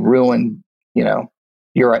potentially ruined,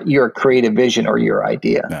 your creative vision or your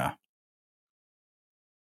idea. Yeah.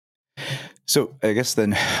 So I guess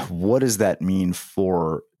then, what does that mean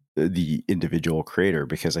for the individual creator?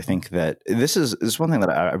 Because I think that this is one thing that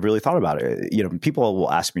I really thought about. People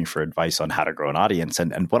will ask me for advice on how to grow an audience,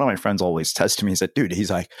 and one of my friends always says to me, he's like, dude,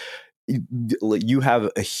 he's like, you have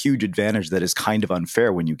a huge advantage that is kind of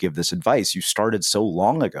unfair when you give this advice. You started so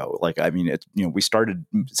long ago. Like, I mean, we started,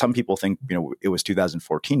 some people think, it was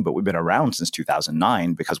 2014, but we've been around since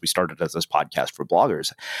 2009, because we started as this podcast for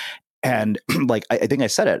bloggers. And like, I think I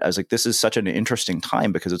said it, I was like, this is such an interesting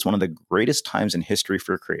time, because it's one of the greatest times in history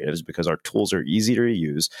for creatives, because our tools are easier to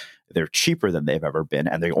use. They're cheaper than they've ever been,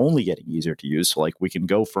 and they're only getting easier to use. So like, we can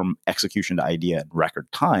go from execution to idea in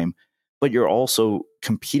record time, but you're also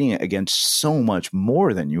competing against so much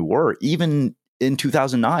more than you were even in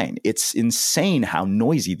 2009. It's insane how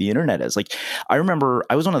noisy the internet is. Like, I remember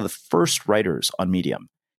I was one of the first writers on Medium.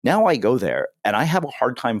 Now I go there and I have a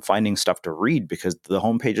hard time finding stuff to read, because the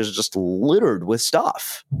homepage is just littered with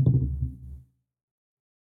stuff.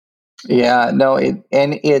 Yeah, no,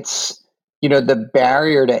 it's, the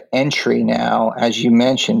barrier to entry now, as you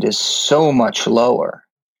mentioned, is so much lower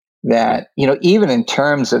that, even in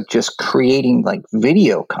terms of just creating like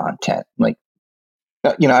video content, like,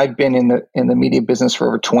 I've been in the media business for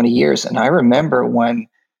over 20 years. And I remember when,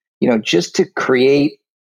 just to create,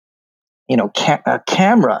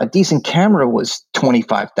 a decent camera was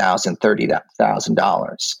 $25,000,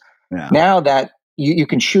 $30,000. Yeah. Now that you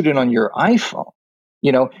can shoot it on your iPhone,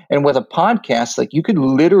 and with a podcast, like, you could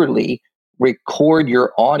literally record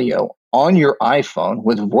your audio on your iPhone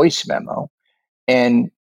with voice memo, and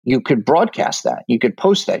you could broadcast that, you could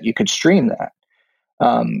post that, you could stream that.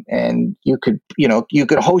 And you could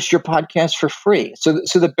host your podcast for free. So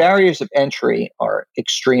the barriers of entry are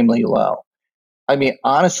extremely low. I mean,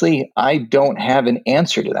 honestly, I don't have an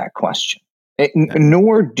answer to that question,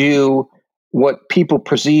 nor do what people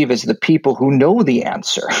perceive as the people who know the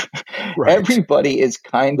answer. Right. Everybody is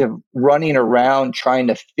kind of running around trying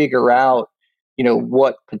to figure out,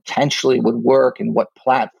 what potentially would work, and what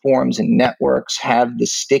platforms and networks have the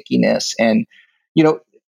stickiness. And,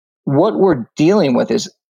 what we're dealing with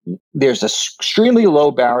is there's an extremely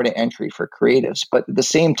low barrier to entry for creatives, but at the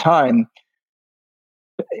same time,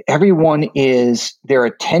 their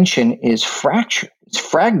attention is fractured. it's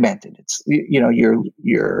fragmented. It's,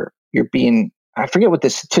 you're being, I forget what the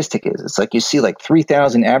statistic is. It's like you see like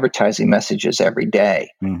 3,000 advertising messages every day.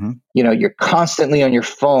 Mm-hmm. You're constantly on your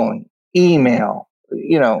phone, email,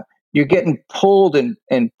 you're getting pulled and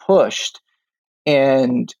pushed.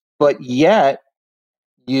 But yet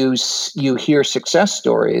you hear success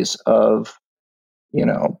stories of,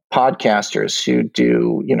 podcasters who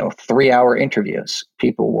do, 3-hour interviews.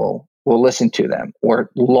 People will listen to them, or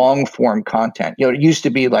long form content. It used to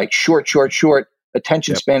be like short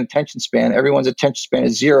attention span. Everyone's attention span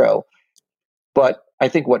is 0. But I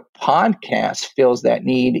think what podcast fills that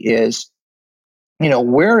need is,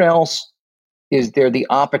 where else is there the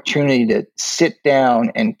opportunity to sit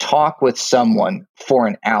down and talk with someone for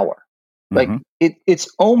an hour? Like it's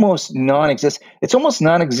almost non-existent. It's almost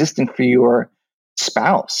non-existent for your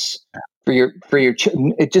spouse, for your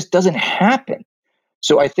it just doesn't happen.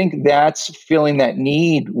 So I think that's filling that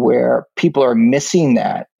need where people are missing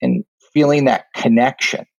that and feeling that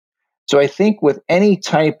connection. So I think with any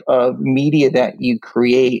type of media that you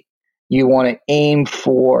create, you want to aim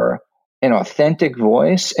for an authentic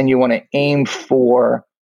voice, and you want to aim for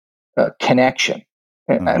connection.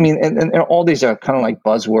 I mean, and all these are kind of like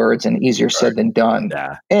buzzwords and easier said than done.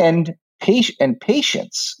 Yeah. And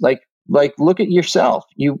patience. Like look at yourself.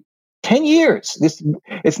 10 years.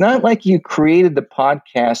 It's not like you created the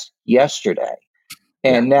podcast yesterday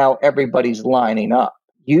and now everybody's lining up.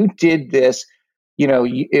 You did this.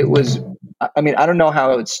 It was. I mean, I don't know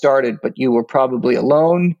how it started, but you were probably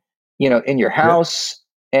alone. In your house.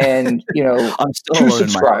 And I'm still 2 alone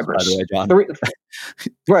subscribers, in my house, by the way, John. 3,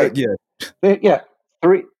 right? Yeah,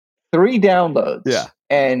 3 downloads. Yeah,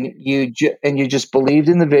 and you just believed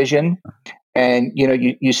in the vision, and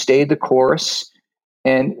you stayed the course,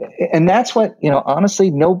 and that's what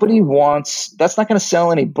honestly nobody wants. That's not going to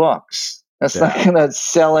sell any books. That's not going to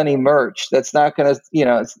sell any merch. That's not going to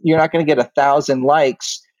you're not going to get 1,000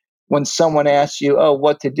 likes when someone asks you, oh,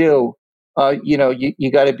 what to do.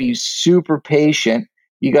 You got to be super patient.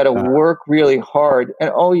 You got to work really hard.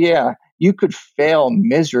 And you could fail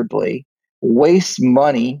miserably, waste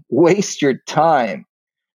money, waste your time.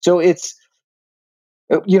 So it's,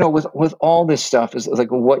 with all this stuff is like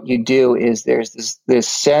what you do is there's this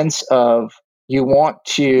sense of you want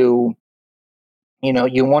to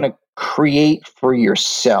create for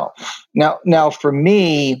yourself. Now for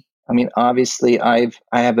me, I mean, obviously I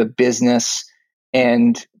have a business,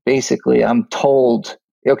 and basically I'm told,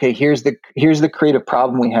 okay, here's the creative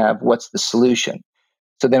problem we have. What's the solution?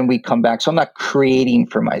 So then we come back. So I'm not creating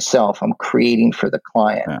for myself. I'm creating for the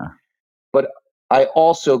client. Yeah. But I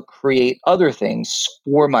also create other things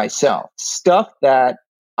for myself, stuff that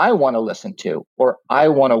I want to listen to, or I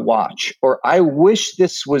want to watch, or I wish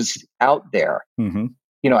this was out there. Mm-hmm.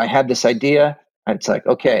 I had this idea. It's like,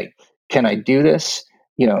 okay, can I do this?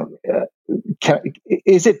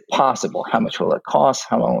 Is it possible? How much will it cost?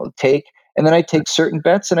 How long will it take? And then I take certain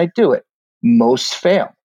bets and I do it. Most fail.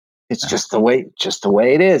 It's just the way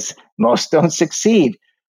it is. Most don't succeed.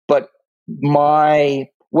 But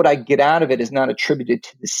what I get out of it is not attributed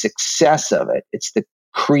to the success of it. It's the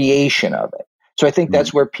creation of it. So I think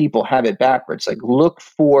that's where people have it backwards. Like, look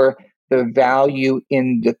for the value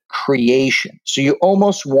in the creation. So you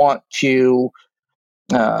almost want to,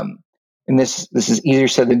 and this is easier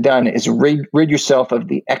said than done, is rid yourself of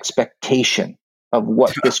the expectation of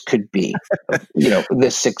what this could be,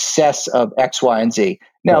 the success of X, Y, and Z.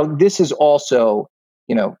 Now, this is also,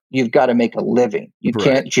 you've got to make a living. You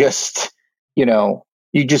can't just, you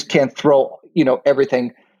just can't throw,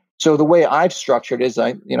 everything. So the way I've structured is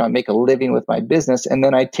I make a living with my business, and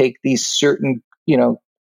then I take these certain,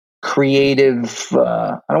 creative,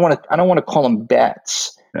 I don't want to call them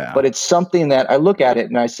bets, but it's something that I look at it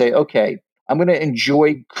and I say, okay, I'm going to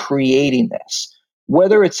enjoy creating this.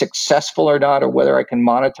 Whether it's successful or not, or whether I can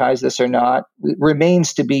monetize this or not,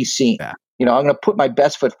 remains to be seen. Yeah. I'm going to put my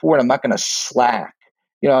best foot forward. I'm not going to slack.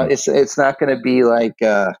 It's not going to be like,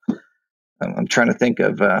 I'm trying to think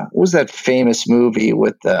of, what was that famous movie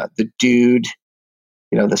with the dude,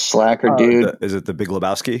 the slacker dude? Is it The Big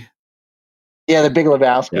Lebowski? Yeah, The Big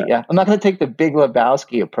Lebowski. Yeah. I'm not going to take the Big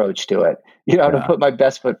Lebowski approach to it, to put my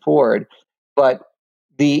best foot forward. But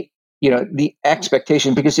the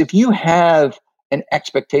expectation, because if you have an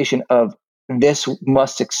expectation of this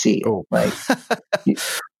must succeed, you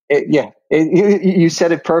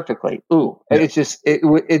said it perfectly. It's just,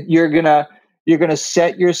 you're going to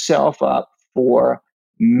set yourself up for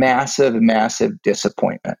massive, massive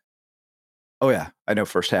disappointment. Oh yeah, I know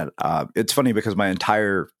firsthand. It's funny because my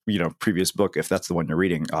entire, previous book, if that's the one you're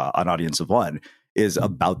reading, on Audience of One, is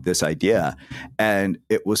about this idea. And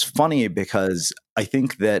it was funny because I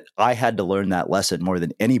think that I had to learn that lesson more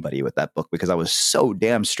than anybody with that book, because I was so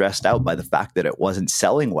damn stressed out by the fact that it wasn't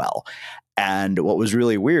selling well. And what was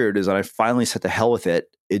really weird is that I finally said to hell with it.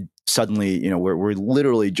 It suddenly, we're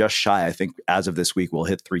literally just shy. I think as of this week, we'll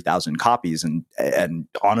hit 3,000 copies. And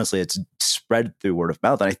honestly, it's spread through word of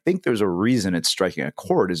mouth. And I think there's a reason it's striking a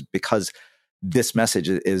chord, is because this message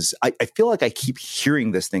is, I feel like I keep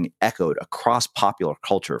hearing this thing echoed across popular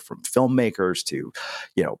culture, from filmmakers to,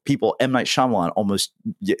 people. M. Night Shyamalan almost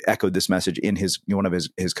echoed this message in one of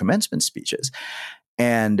his commencement speeches.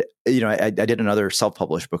 And, I did another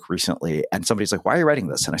self-published book recently, and somebody's like, why are you writing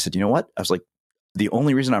this? And I said, you know what? I was like, the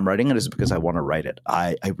only reason I'm writing it is because I want to write it.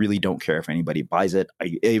 I really don't care if anybody buys it.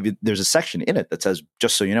 There's a section in it that says,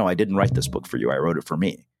 just so you know, I didn't write this book for you. I wrote it for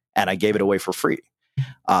me, and I gave it away for free.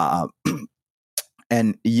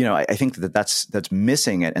 And, I think that's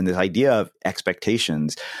missing it. And this idea of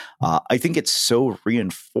expectations, I think it's so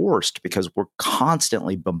reinforced because we're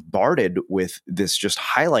constantly bombarded with this just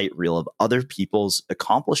highlight reel of other people's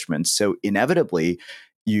accomplishments. So inevitably,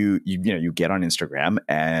 you get on Instagram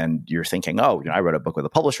and you're thinking, oh, I wrote a book with a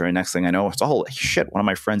publisher. And next thing I know, it's holy shit, one of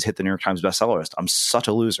my friends hit the New York Times bestseller list. I'm such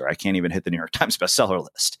a loser. I can't even hit the New York Times bestseller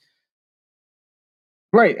list.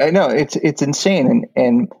 Right. I know it's insane.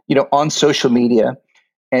 And on social media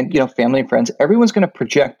and, family and friends, everyone's going to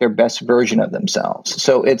project their best version of themselves.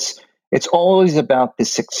 So it's always about the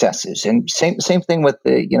successes, and same thing with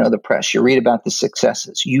the press. You read about the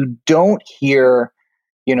successes. You don't hear,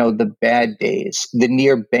 the bad days, the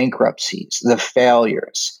near bankruptcies, the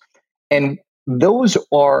failures. And those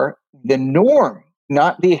are the norm,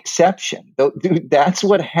 not the exception. That's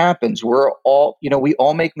what happens. We're all, we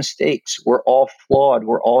all make mistakes. We're all flawed.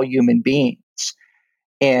 We're all human beings.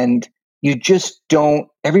 And you just don't,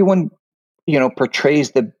 everyone,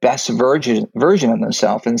 portrays the best version of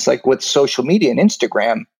themselves. And it's like with social media and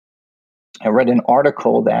Instagram, I read an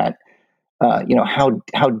article that, how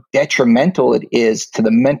detrimental it is to the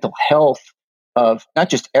mental health of not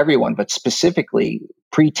just everyone, but specifically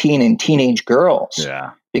preteen and teenage girls.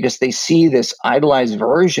 Yeah. Because they see this idolized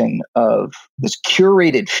version of this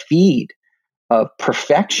curated feed of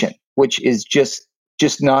perfection, which is just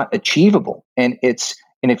not achievable. And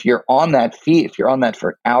if you're on that feed, if you're on that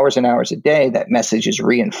for hours and hours a day, that message is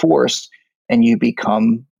reinforced, and you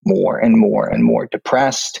become more and more and more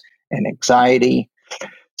depressed and anxiety.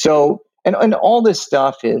 So, and all this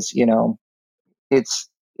stuff is,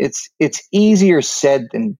 it's easier said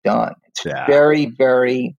than done. It's very,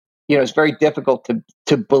 very, it's very difficult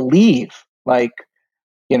to believe, to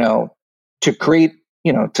create,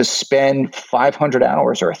 to spend 500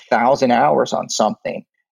 hours or 1,000 hours on something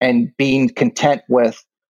and being content with,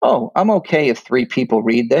 oh, I'm okay if 3 people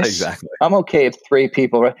read this. Exactly. I'm okay if 3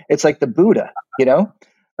 people. It's like the Buddha,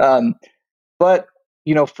 But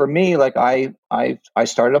for me, I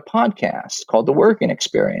started a podcast called The Working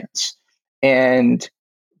Experience, and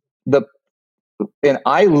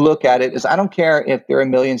I look at it as, I don't care if there are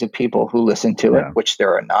millions of people who listen to it, which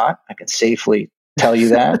there are not. I can safely tell you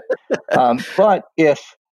that. But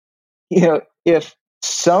if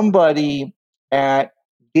somebody at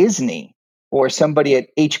Disney or somebody at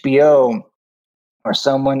HBO or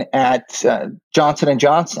someone at Johnson &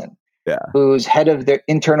 Johnson, who's head of their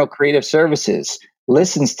internal creative services,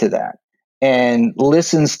 listens to that and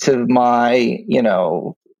listens to my,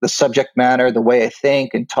 the subject matter, the way I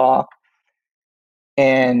think and talk,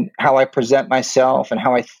 and how I present myself and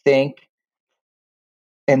how I think,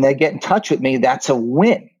 and they get in touch with me, that's a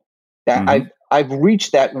win. That I've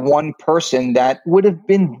reached that one person that would have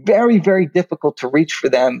been very, very difficult to reach for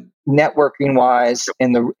them networking wise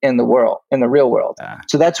in the real world.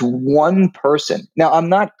 So that's one person. Now, I'm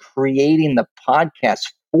not creating the podcast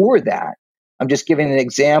for that. I'm just giving an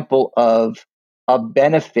example of a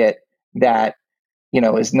benefit that,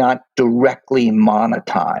 is not directly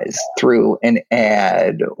monetized through an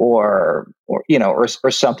ad or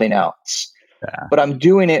something else. But I'm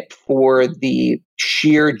doing it for the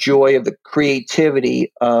sheer joy of the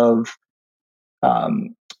creativity of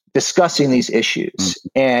discussing these issues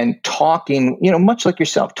and talking, much like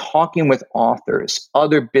yourself, talking with authors,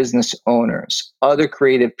 other business owners, other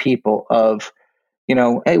creative people of,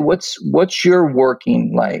 hey, what's your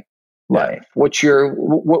working life? What's your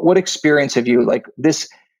what experience have you like this?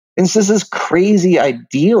 And this is this crazy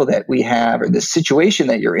ideal that we have, or this situation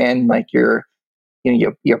that you're in, like you're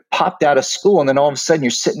popped out of school, and then all of a sudden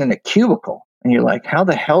you're sitting in a cubicle, and you're like, how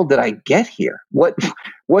the hell did I get here? What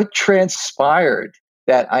transpired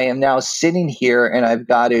that I am now sitting here and I've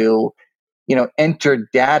got to, enter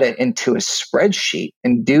data into a spreadsheet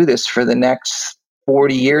and do this for the next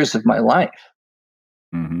 40 years of my life?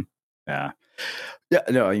 Mm-hmm. Yeah. Yeah,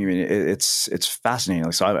 no, I mean it's fascinating.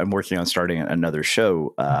 Like, so I'm working on starting another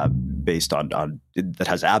show based on that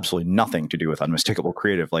has absolutely nothing to do with unmistakable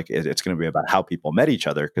creative. Like it's going to be about how people met each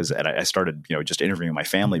other. And I started, just interviewing my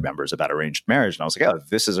family members about arranged marriage, and I was like, oh,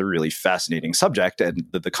 this is a really fascinating subject, and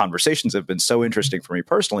the conversations have been so interesting for me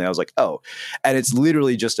personally. I was like, oh, and it's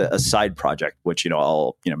literally just a side project, which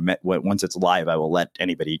I'll once it's live, I will let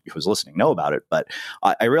anybody who's listening know about it. But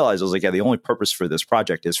I realized I was like, yeah, the only purpose for this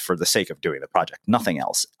project is for the sake of doing the project. Nothing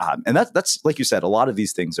else. And that's like you said, a lot of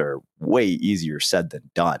these things are way easier said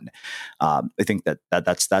than done. I think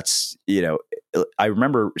that's I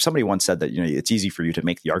remember somebody once said that, it's easy for you to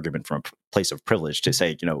make the argument from a place of privilege to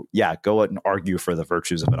say, yeah, go out and argue for the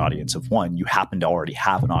virtues of an audience of one. You happen to already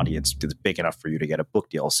have an audience that's big enough for you to get a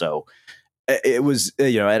book deal. So it was,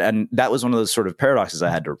 and that was one of those sort of paradoxes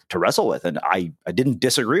I had to wrestle with. And I didn't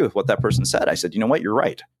disagree with what that person said. I said, you know what, you're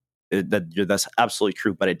right. That's absolutely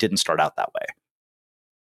true, but it didn't start out that way.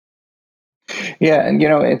 Yeah, and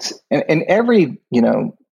it's and every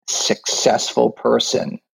successful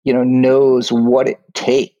person knows what it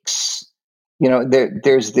takes.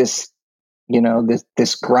 There's this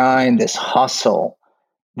this grind, this hustle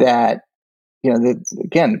that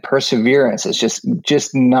again, perseverance is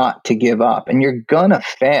just not to give up, and you're gonna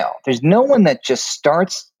fail. There's no one that just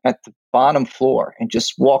starts at the bottom floor and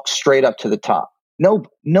just walks straight up to the top.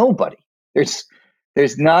 Nobody. There's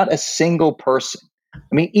not a single person.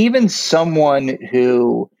 I mean, even someone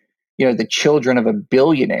who, the children of a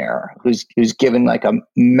billionaire who's given like a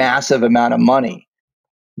massive amount of money,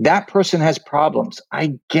 that person has problems.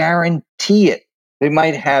 I guarantee it. They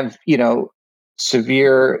might have,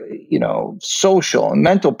 severe, social and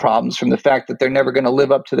mental problems from the fact that they're never going to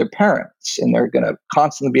live up to their parents and they're going to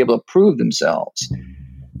constantly be able to prove themselves.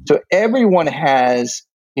 So everyone has,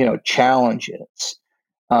 challenges,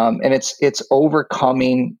 and it's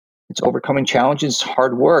overcoming challenges,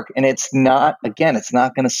 hard work. And it's not going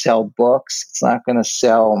to sell books. It's not going to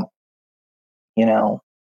sell,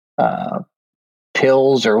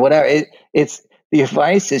 pills or whatever. It's the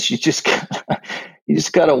advice is you just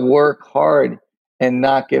got to work hard and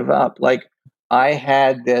not give up. Like I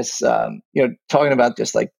had this, talking about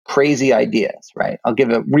just like crazy ideas, right? I'll give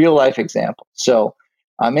a real life example. So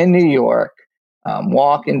I'm in New York, I'm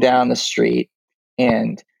walking down the street,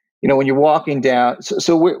 and when you're walking down,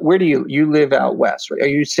 so where do you live out west, right? Are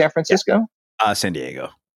you San Francisco? San Diego.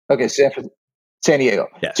 Okay, San Diego.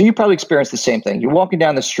 Yeah. So you probably experienced the same thing. You're walking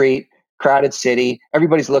down the street, crowded city,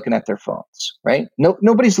 everybody's looking at their phones, right?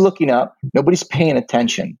 Nobody's looking up, nobody's paying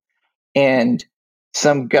attention. And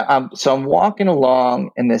some guy, so I'm walking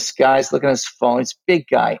along, and this guy's looking at his phone. He's a big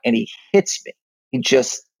guy, and he hits me. He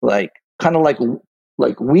just kind of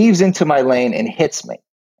weaves into my lane and hits me.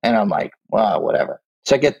 And I'm like, well, whatever.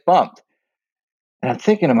 So I get bumped. And I'm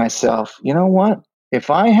thinking to myself, you know what? If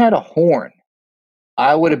I had a horn,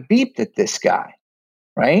 I would have beeped at this guy,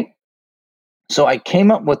 right? So I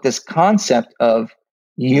came up with this concept of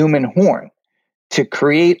human horn to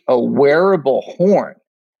create a wearable horn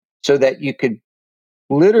so that you could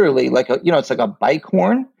literally it's like a bike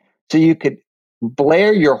horn. So you could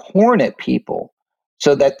blare your horn at people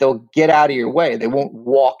so that they'll get out of your way. They won't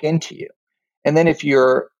walk into you. And then if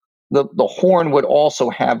the horn would also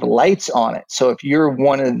have lights on it. So if you're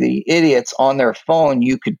one of the idiots on their phone,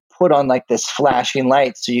 you could put on like this flashing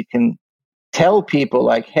light so you can tell people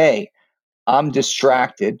like, hey, I'm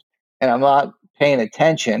distracted and I'm not paying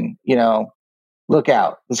attention, look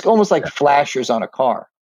out. It's almost like flashers on a car.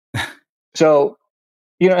 So,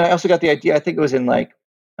 and I also got the idea, I think it was in it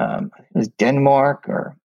was Denmark,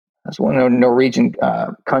 or that's one of the Norwegian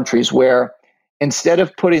countries, where instead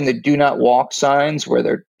of putting the do not walk signs where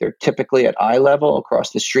they're typically at eye level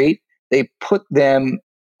across the street, they put them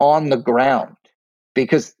on the ground,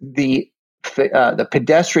 because the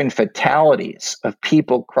pedestrian fatalities of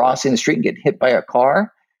people crossing the street and getting hit by a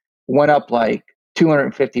car went up like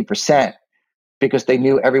 250% because they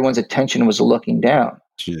knew everyone's attention was looking down.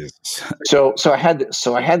 Jesus. So I had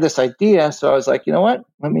this idea. So I was like, you know what?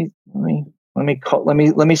 Let me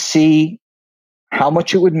see how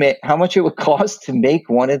much it would cost to make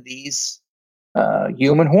one of these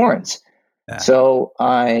human horns. Yeah. So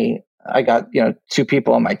I got two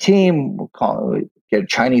people on my team. We'll get a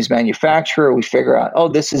Chinese manufacturer. We figure out, oh,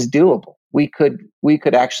 this is doable. We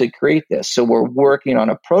could actually create this. So we're working on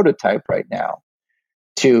a prototype right now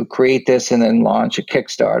to create this and then launch a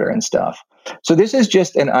Kickstarter and stuff. So this is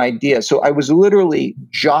just an idea. So I was literally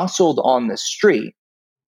jostled on the street,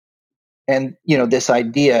 and this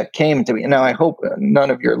idea came to me. Now I hope none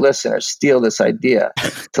of your listeners steal this idea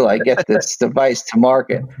till I get this device to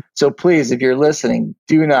market. So please, if you're listening,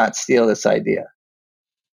 do not steal this idea.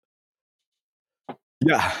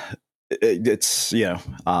 Yeah, it's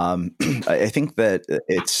I think that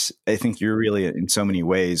I think you're really in so many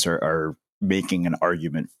ways are making an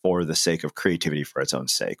argument for the sake of creativity for its own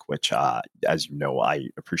sake, which, as you know, I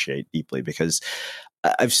appreciate deeply, because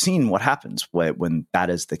I've seen what happens when that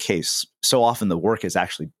is the case. So often the work is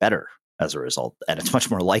actually better as a result, and it's much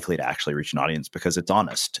more likely to actually reach an audience because it's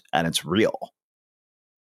honest and it's real.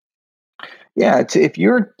 Yeah,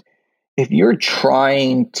 if you're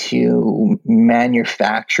trying to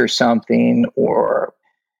manufacture something or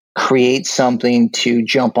create something to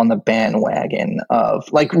jump on the bandwagon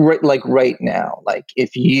of, like right now, I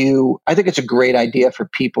think it's a great idea for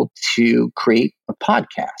people to create a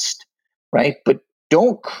podcast, right? But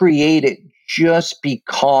don't create it just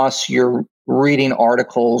because you're reading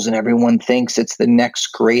articles and everyone thinks it's the next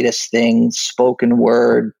greatest thing, spoken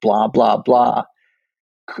word, blah blah blah.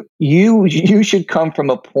 You should come from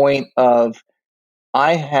a point of,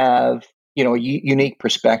 I have, a unique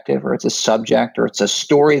perspective, or it's a subject, or it's a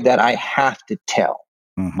story that I have to tell.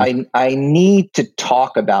 Mm-hmm. I need to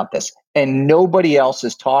talk about this, and nobody else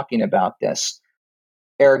is talking about this.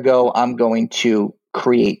 Ergo, I'm going to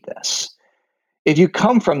create this. If you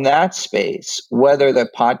come from that space, whether the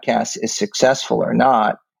podcast is successful or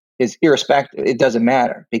not is irrespective. It doesn't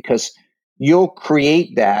matter, because you'll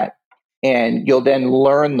create that, and you'll then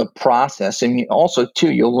learn the process. And also,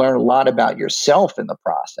 too, you'll learn a lot about yourself in the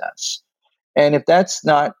process. And if that's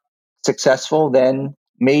not successful, then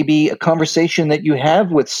maybe a conversation that you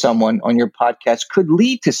have with someone on your podcast could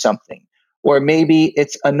lead to something. Or maybe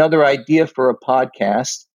it's another idea for a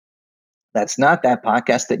podcast that's not that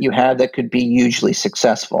podcast that you have that could be hugely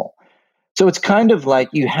successful. So it's kind of like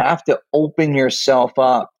you have to open yourself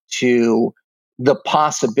up to the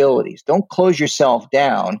possibilities. Don't close yourself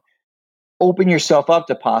down. Open yourself up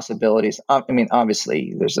to possibilities. I mean,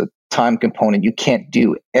 obviously, there's a time component. You can't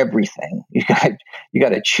do everything. You got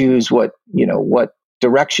to choose what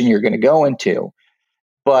direction you're going to go into.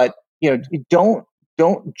 But don't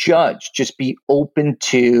judge. Just be open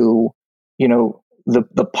to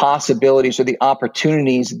the possibilities or the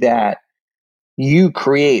opportunities that you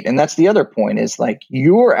create. And that's the other point, is like,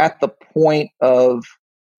 you're at the point of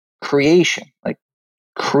creation, like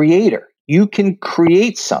creator. You can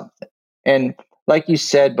create something. And like you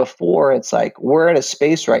said before, it's like we're at a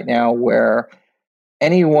space right now where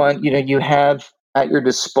anyone, you have at your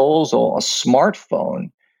disposal a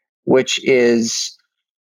smartphone, which is,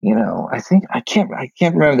 I can't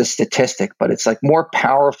remember the statistic, but it's like more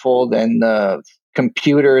powerful than the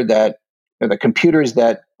computers that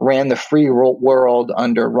ran the free world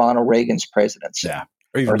under Ronald Reagan's presidency. Yeah.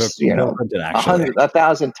 Or even actually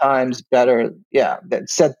 1,000 times better. Yeah. That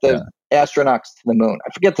sent the astronauts to the moon. I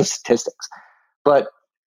forget the statistics, but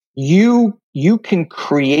you can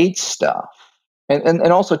create stuff. And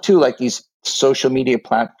also too, like these social media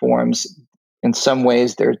platforms, in some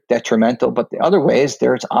ways they're detrimental, but the other ways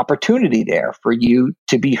there's opportunity there for you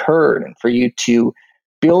to be heard and for you to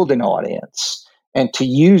build an audience and to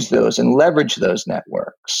use those and leverage those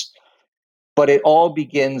networks. But it all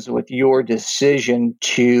begins with your decision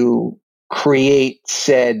to create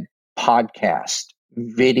said podcast,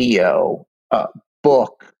 video,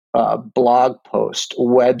 book, blog post,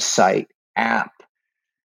 website, app.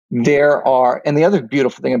 And the other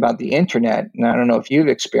beautiful thing about the internet, and I don't know if you've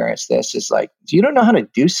experienced this, is like, if you don't know how to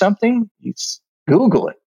do something, you Google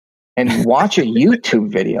it and watch a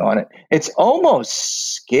YouTube video on it. It's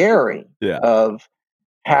almost scary of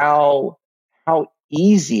how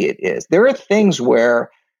easy it is. There are things where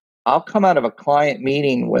I'll come out of a client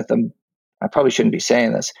meeting with I probably shouldn't be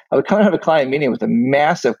saying this. I would come out of a client meeting with a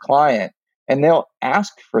massive client, and they'll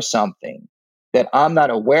ask for something that I'm not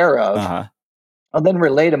aware of. Uh-huh. I'll then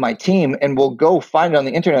relay to my team, and we'll go find it on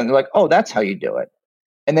the internet. And they're like, "Oh, that's how you do it."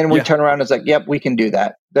 And then we turn around and it's like, "Yep, we can do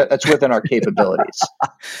that. That's within our capabilities."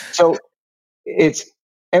 So it's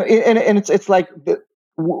like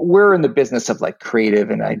we're in the business of like creative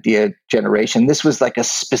and idea generation. This was like a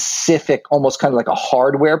specific, almost kind of like a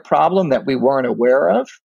hardware problem that we weren't aware of.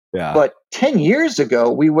 Yeah. But 10 years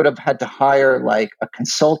ago, we would have had to hire like a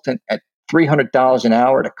consultant at $300 an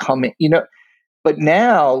hour to come in, but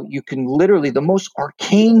now you can literally, the most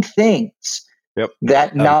arcane things,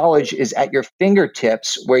 that knowledge is at your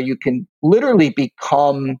fingertips, where you can literally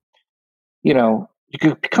become, you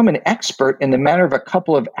could become an expert in the matter of a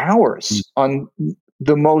couple of hours on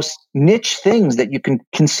the most niche things that you can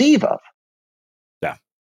conceive of. Yeah,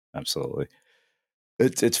 absolutely.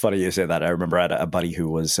 It's funny you say that. I remember I had a buddy who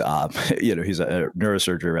was, he's a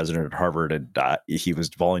neurosurgery resident at Harvard, and he was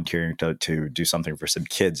volunteering to do something for some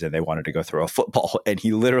kids, and they wanted to go throw a football. And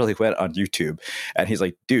he literally went on YouTube, and he's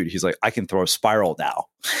like, dude, I can throw a spiral now.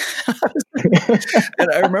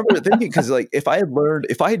 And I remember thinking, because like if I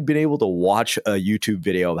had been able to watch a YouTube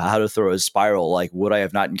video of how to throw a spiral, like would I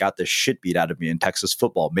have not got the shit beat out of me in Texas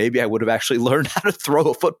football? Maybe I would have actually learned how to throw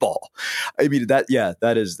a football. I mean, that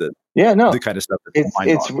is the kind of stuff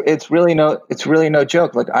that's it's really no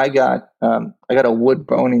joke. Like I got a wood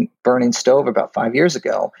burning stove about 5 years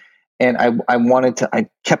ago, and I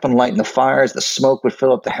kept on lighting the fires. The smoke would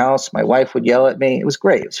fill up the house. My wife would yell at me. It was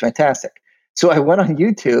great. It was fantastic. So I went on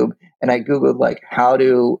YouTube and I Googled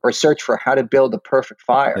search for how to build a perfect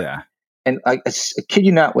fire. Yeah. And I kid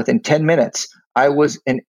you not, within 10 minutes, I was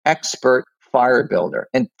an expert fire builder.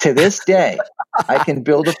 And to this day, I can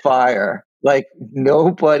build a fire like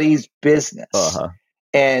nobody's business. Uh-huh.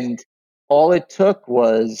 And all it took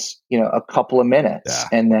was, a couple of minutes,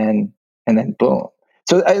 and then boom.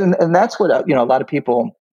 So, and that's what, a lot of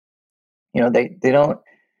people, they don't.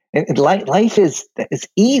 And life that's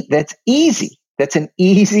easy. That's an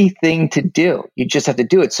easy thing to do. You just have to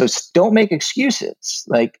do it. So don't make excuses.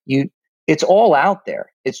 It's all out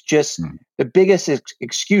there. It's just the biggest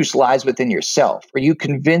excuse lies within yourself. Are you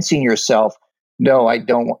convincing yourself, no, I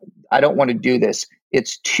don't want to do this.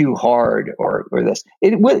 It's too hard or this.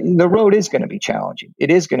 The road is going to be challenging.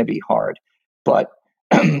 It is going to be hard. But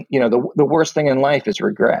the worst thing in life is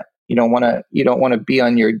regret. You don't want to be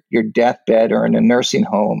on your deathbed or in a nursing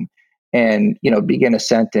home and, begin a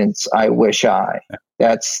sentence, I wish I.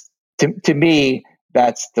 That's to me,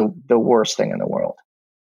 that's the worst thing in the world.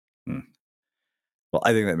 Well,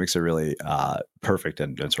 I think that makes a really perfect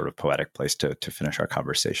and sort of poetic place to finish our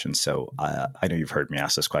conversation. So I know you've heard me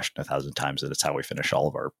ask this question 1,000 times, and it's how we finish all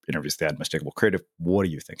of our interviews, the Unmistakable Creative. What do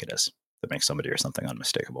you think it is that makes somebody or something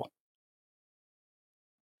unmistakable?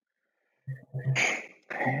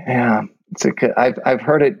 Yeah, I've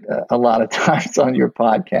heard it a lot of times on your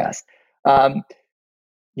podcast. I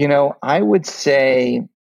would say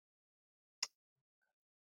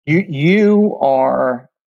you are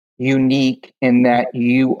unique in that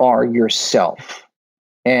you are yourself,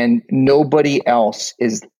 and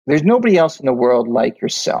there's nobody else in the world like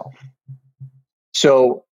yourself.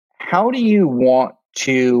 So how do you want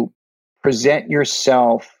to present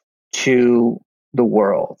yourself to the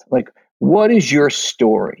world? Like, what is your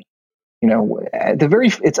story?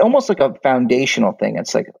 It's almost like a foundational thing.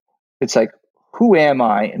 It's like, who am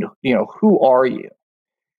I? And, who are you?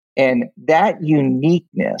 And that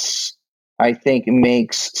uniqueness, I think,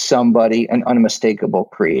 makes somebody an unmistakable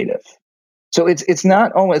creative. So it's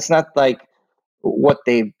not like what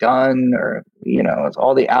they've done or, it's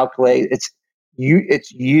all the accolades. It's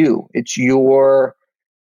you, it's your,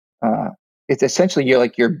 it's essentially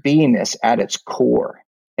your beingness at its core.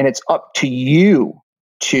 And it's up to you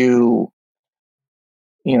to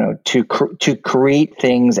create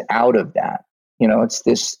things out of that.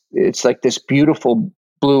 It's like this beautiful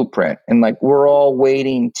blueprint, and we're all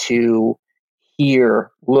waiting to hear,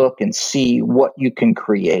 look, and see what you can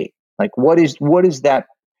create. Like, what is that?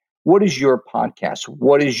 What is your podcast?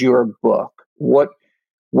 What is your book? What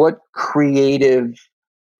creative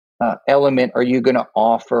element are you going to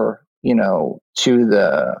offer,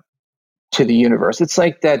 to the universe? It's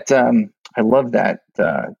like that. I love that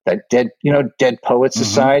Dead Poets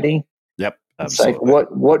Society. Yep. It's Absolutely. like,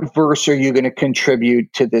 what verse are you going to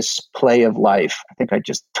contribute to this play of life? I think I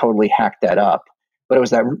just totally hacked that up, but it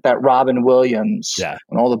was that Robin Williams,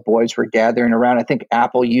 when all the boys were gathering around. I think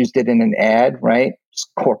Apple used it in an ad, right?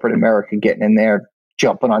 Just corporate America getting in there,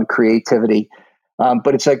 jumping on creativity.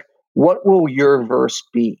 But it's like, what will your verse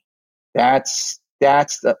be? That's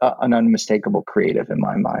an unmistakable creative in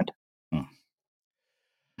my mind.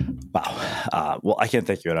 Wow. Well, I can't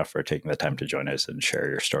thank you enough for taking the time to join us and share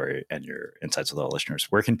your story and your insights with our listeners.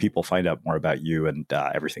 Where can people find out more about you and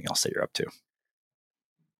everything else that you're up to?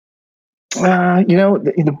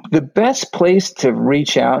 The best place to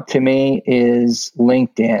reach out to me is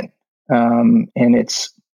LinkedIn. And it's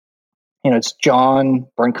John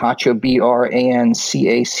Brancaccio,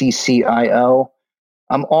 Brancaccio.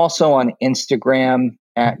 I'm also on Instagram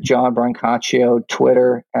at John Brancaccio,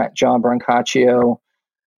 Twitter at John Brancaccio.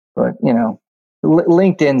 But,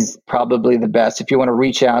 LinkedIn's probably the best. If you want to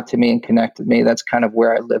reach out to me and connect with me, that's kind of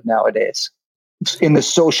where I live nowadays. In the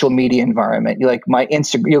social media environment, you'll go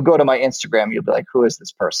to my Instagram, you'll be like, who is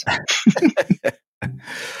this person?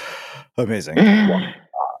 Amazing.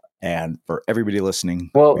 And for everybody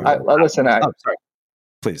listening. Sorry.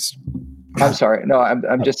 Please. I'm sorry. No,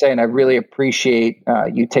 I'm just saying, I really appreciate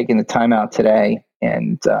you taking the time out today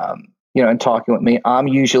and talking with me. I'm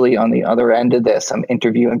usually on the other end of this. I'm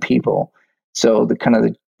interviewing people. So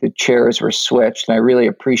the chairs were switched, and I really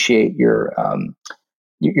appreciate your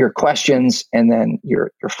your questions and then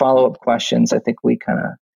your follow-up questions. I think we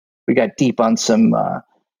got deep on some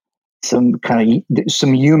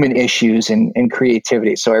human issues and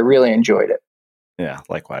creativity. So I really enjoyed it. Yeah,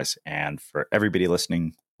 likewise. And for everybody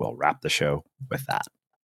listening, we'll wrap the show with that.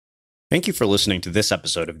 Thank you for listening to this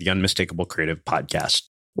episode of the Unmistakable Creative Podcast.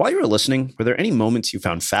 While you were listening, were there any moments you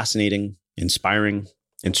found fascinating, inspiring,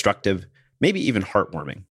 instructive, maybe even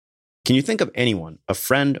heartwarming? Can you think of anyone, a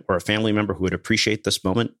friend or a family member who would appreciate this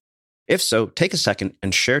moment? If so, take a second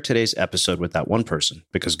and share today's episode with that one person,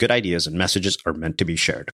 because good ideas and messages are meant to be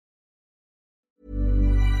shared.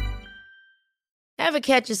 Ever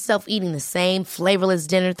catch yourself eating the same flavorless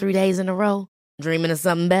dinner 3 days in a row? Dreaming of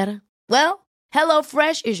something better? Well,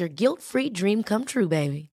 HelloFresh is your guilt-free dream come true,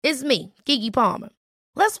 baby. It's me, Keke Palmer.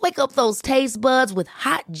 Let's wake up those taste buds with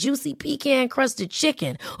hot, juicy pecan-crusted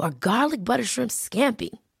chicken or garlic butter shrimp scampi.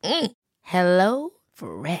 Hello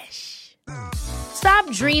Fresh. Stop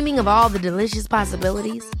dreaming of all the delicious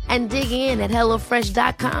possibilities and dig in at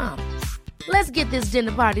HelloFresh.com. Let's get this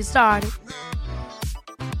dinner party started.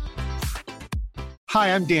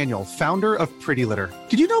 Hi, I'm Daniel, founder of Pretty Litter.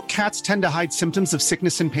 Did you know cats tend to hide symptoms of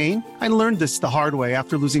sickness and pain? I learned this the hard way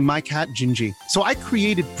after losing my cat, Gingy. So I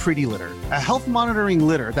created Pretty Litter, a health monitoring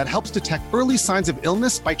litter that helps detect early signs of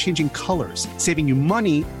illness by changing colors, saving you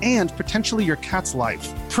money and potentially your cat's life.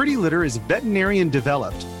 Pretty Litter is veterinarian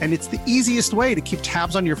developed, and it's the easiest way to keep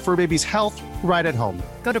tabs on your fur baby's health right at home.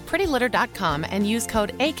 Go to prettylitter.com and use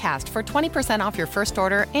code ACAST for 20% off your first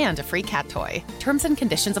order and a free cat toy. Terms and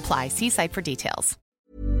conditions apply. See site for details.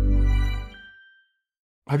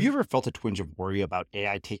 Have you ever felt a twinge of worry about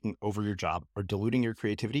AI taking over your job or diluting your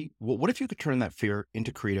creativity? Well, what if you could turn that fear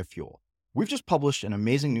into creative fuel? We've just published an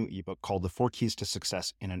amazing new ebook called The 4 Keys to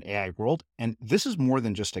Success in an AI World, and this is more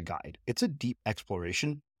than just a guide. It's a deep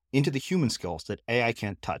exploration into the human skills that AI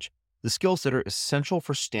can't touch, the skills that are essential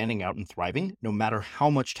for standing out and thriving, no matter how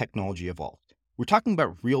much technology evolved. We're talking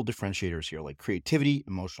about real differentiators here, like creativity,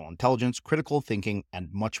 emotional intelligence, critical thinking, and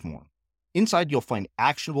much more. Inside, you'll find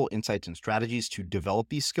actionable insights and strategies to develop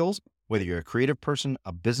these skills, whether you're a creative person,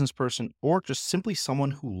 a business person, or just simply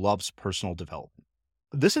someone who loves personal development.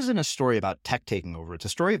 This isn't a story about tech taking over. It's a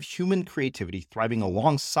story of human creativity thriving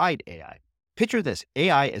alongside AI. Picture this,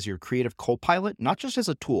 AI as your creative co-pilot, not just as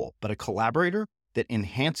a tool, but a collaborator that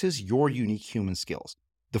enhances your unique human skills.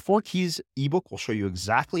 The 4 Keys ebook will show you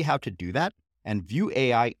exactly how to do that and view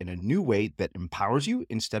AI in a new way that empowers you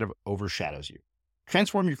instead of overshadows you.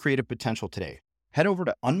 Transform your creative potential today. Head over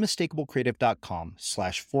to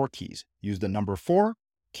unmistakablecreative.com/4keys. Use the number 4,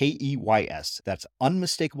 KEYS. That's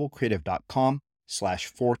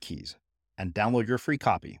unmistakablecreative.com/4keys and download your free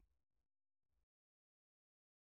copy.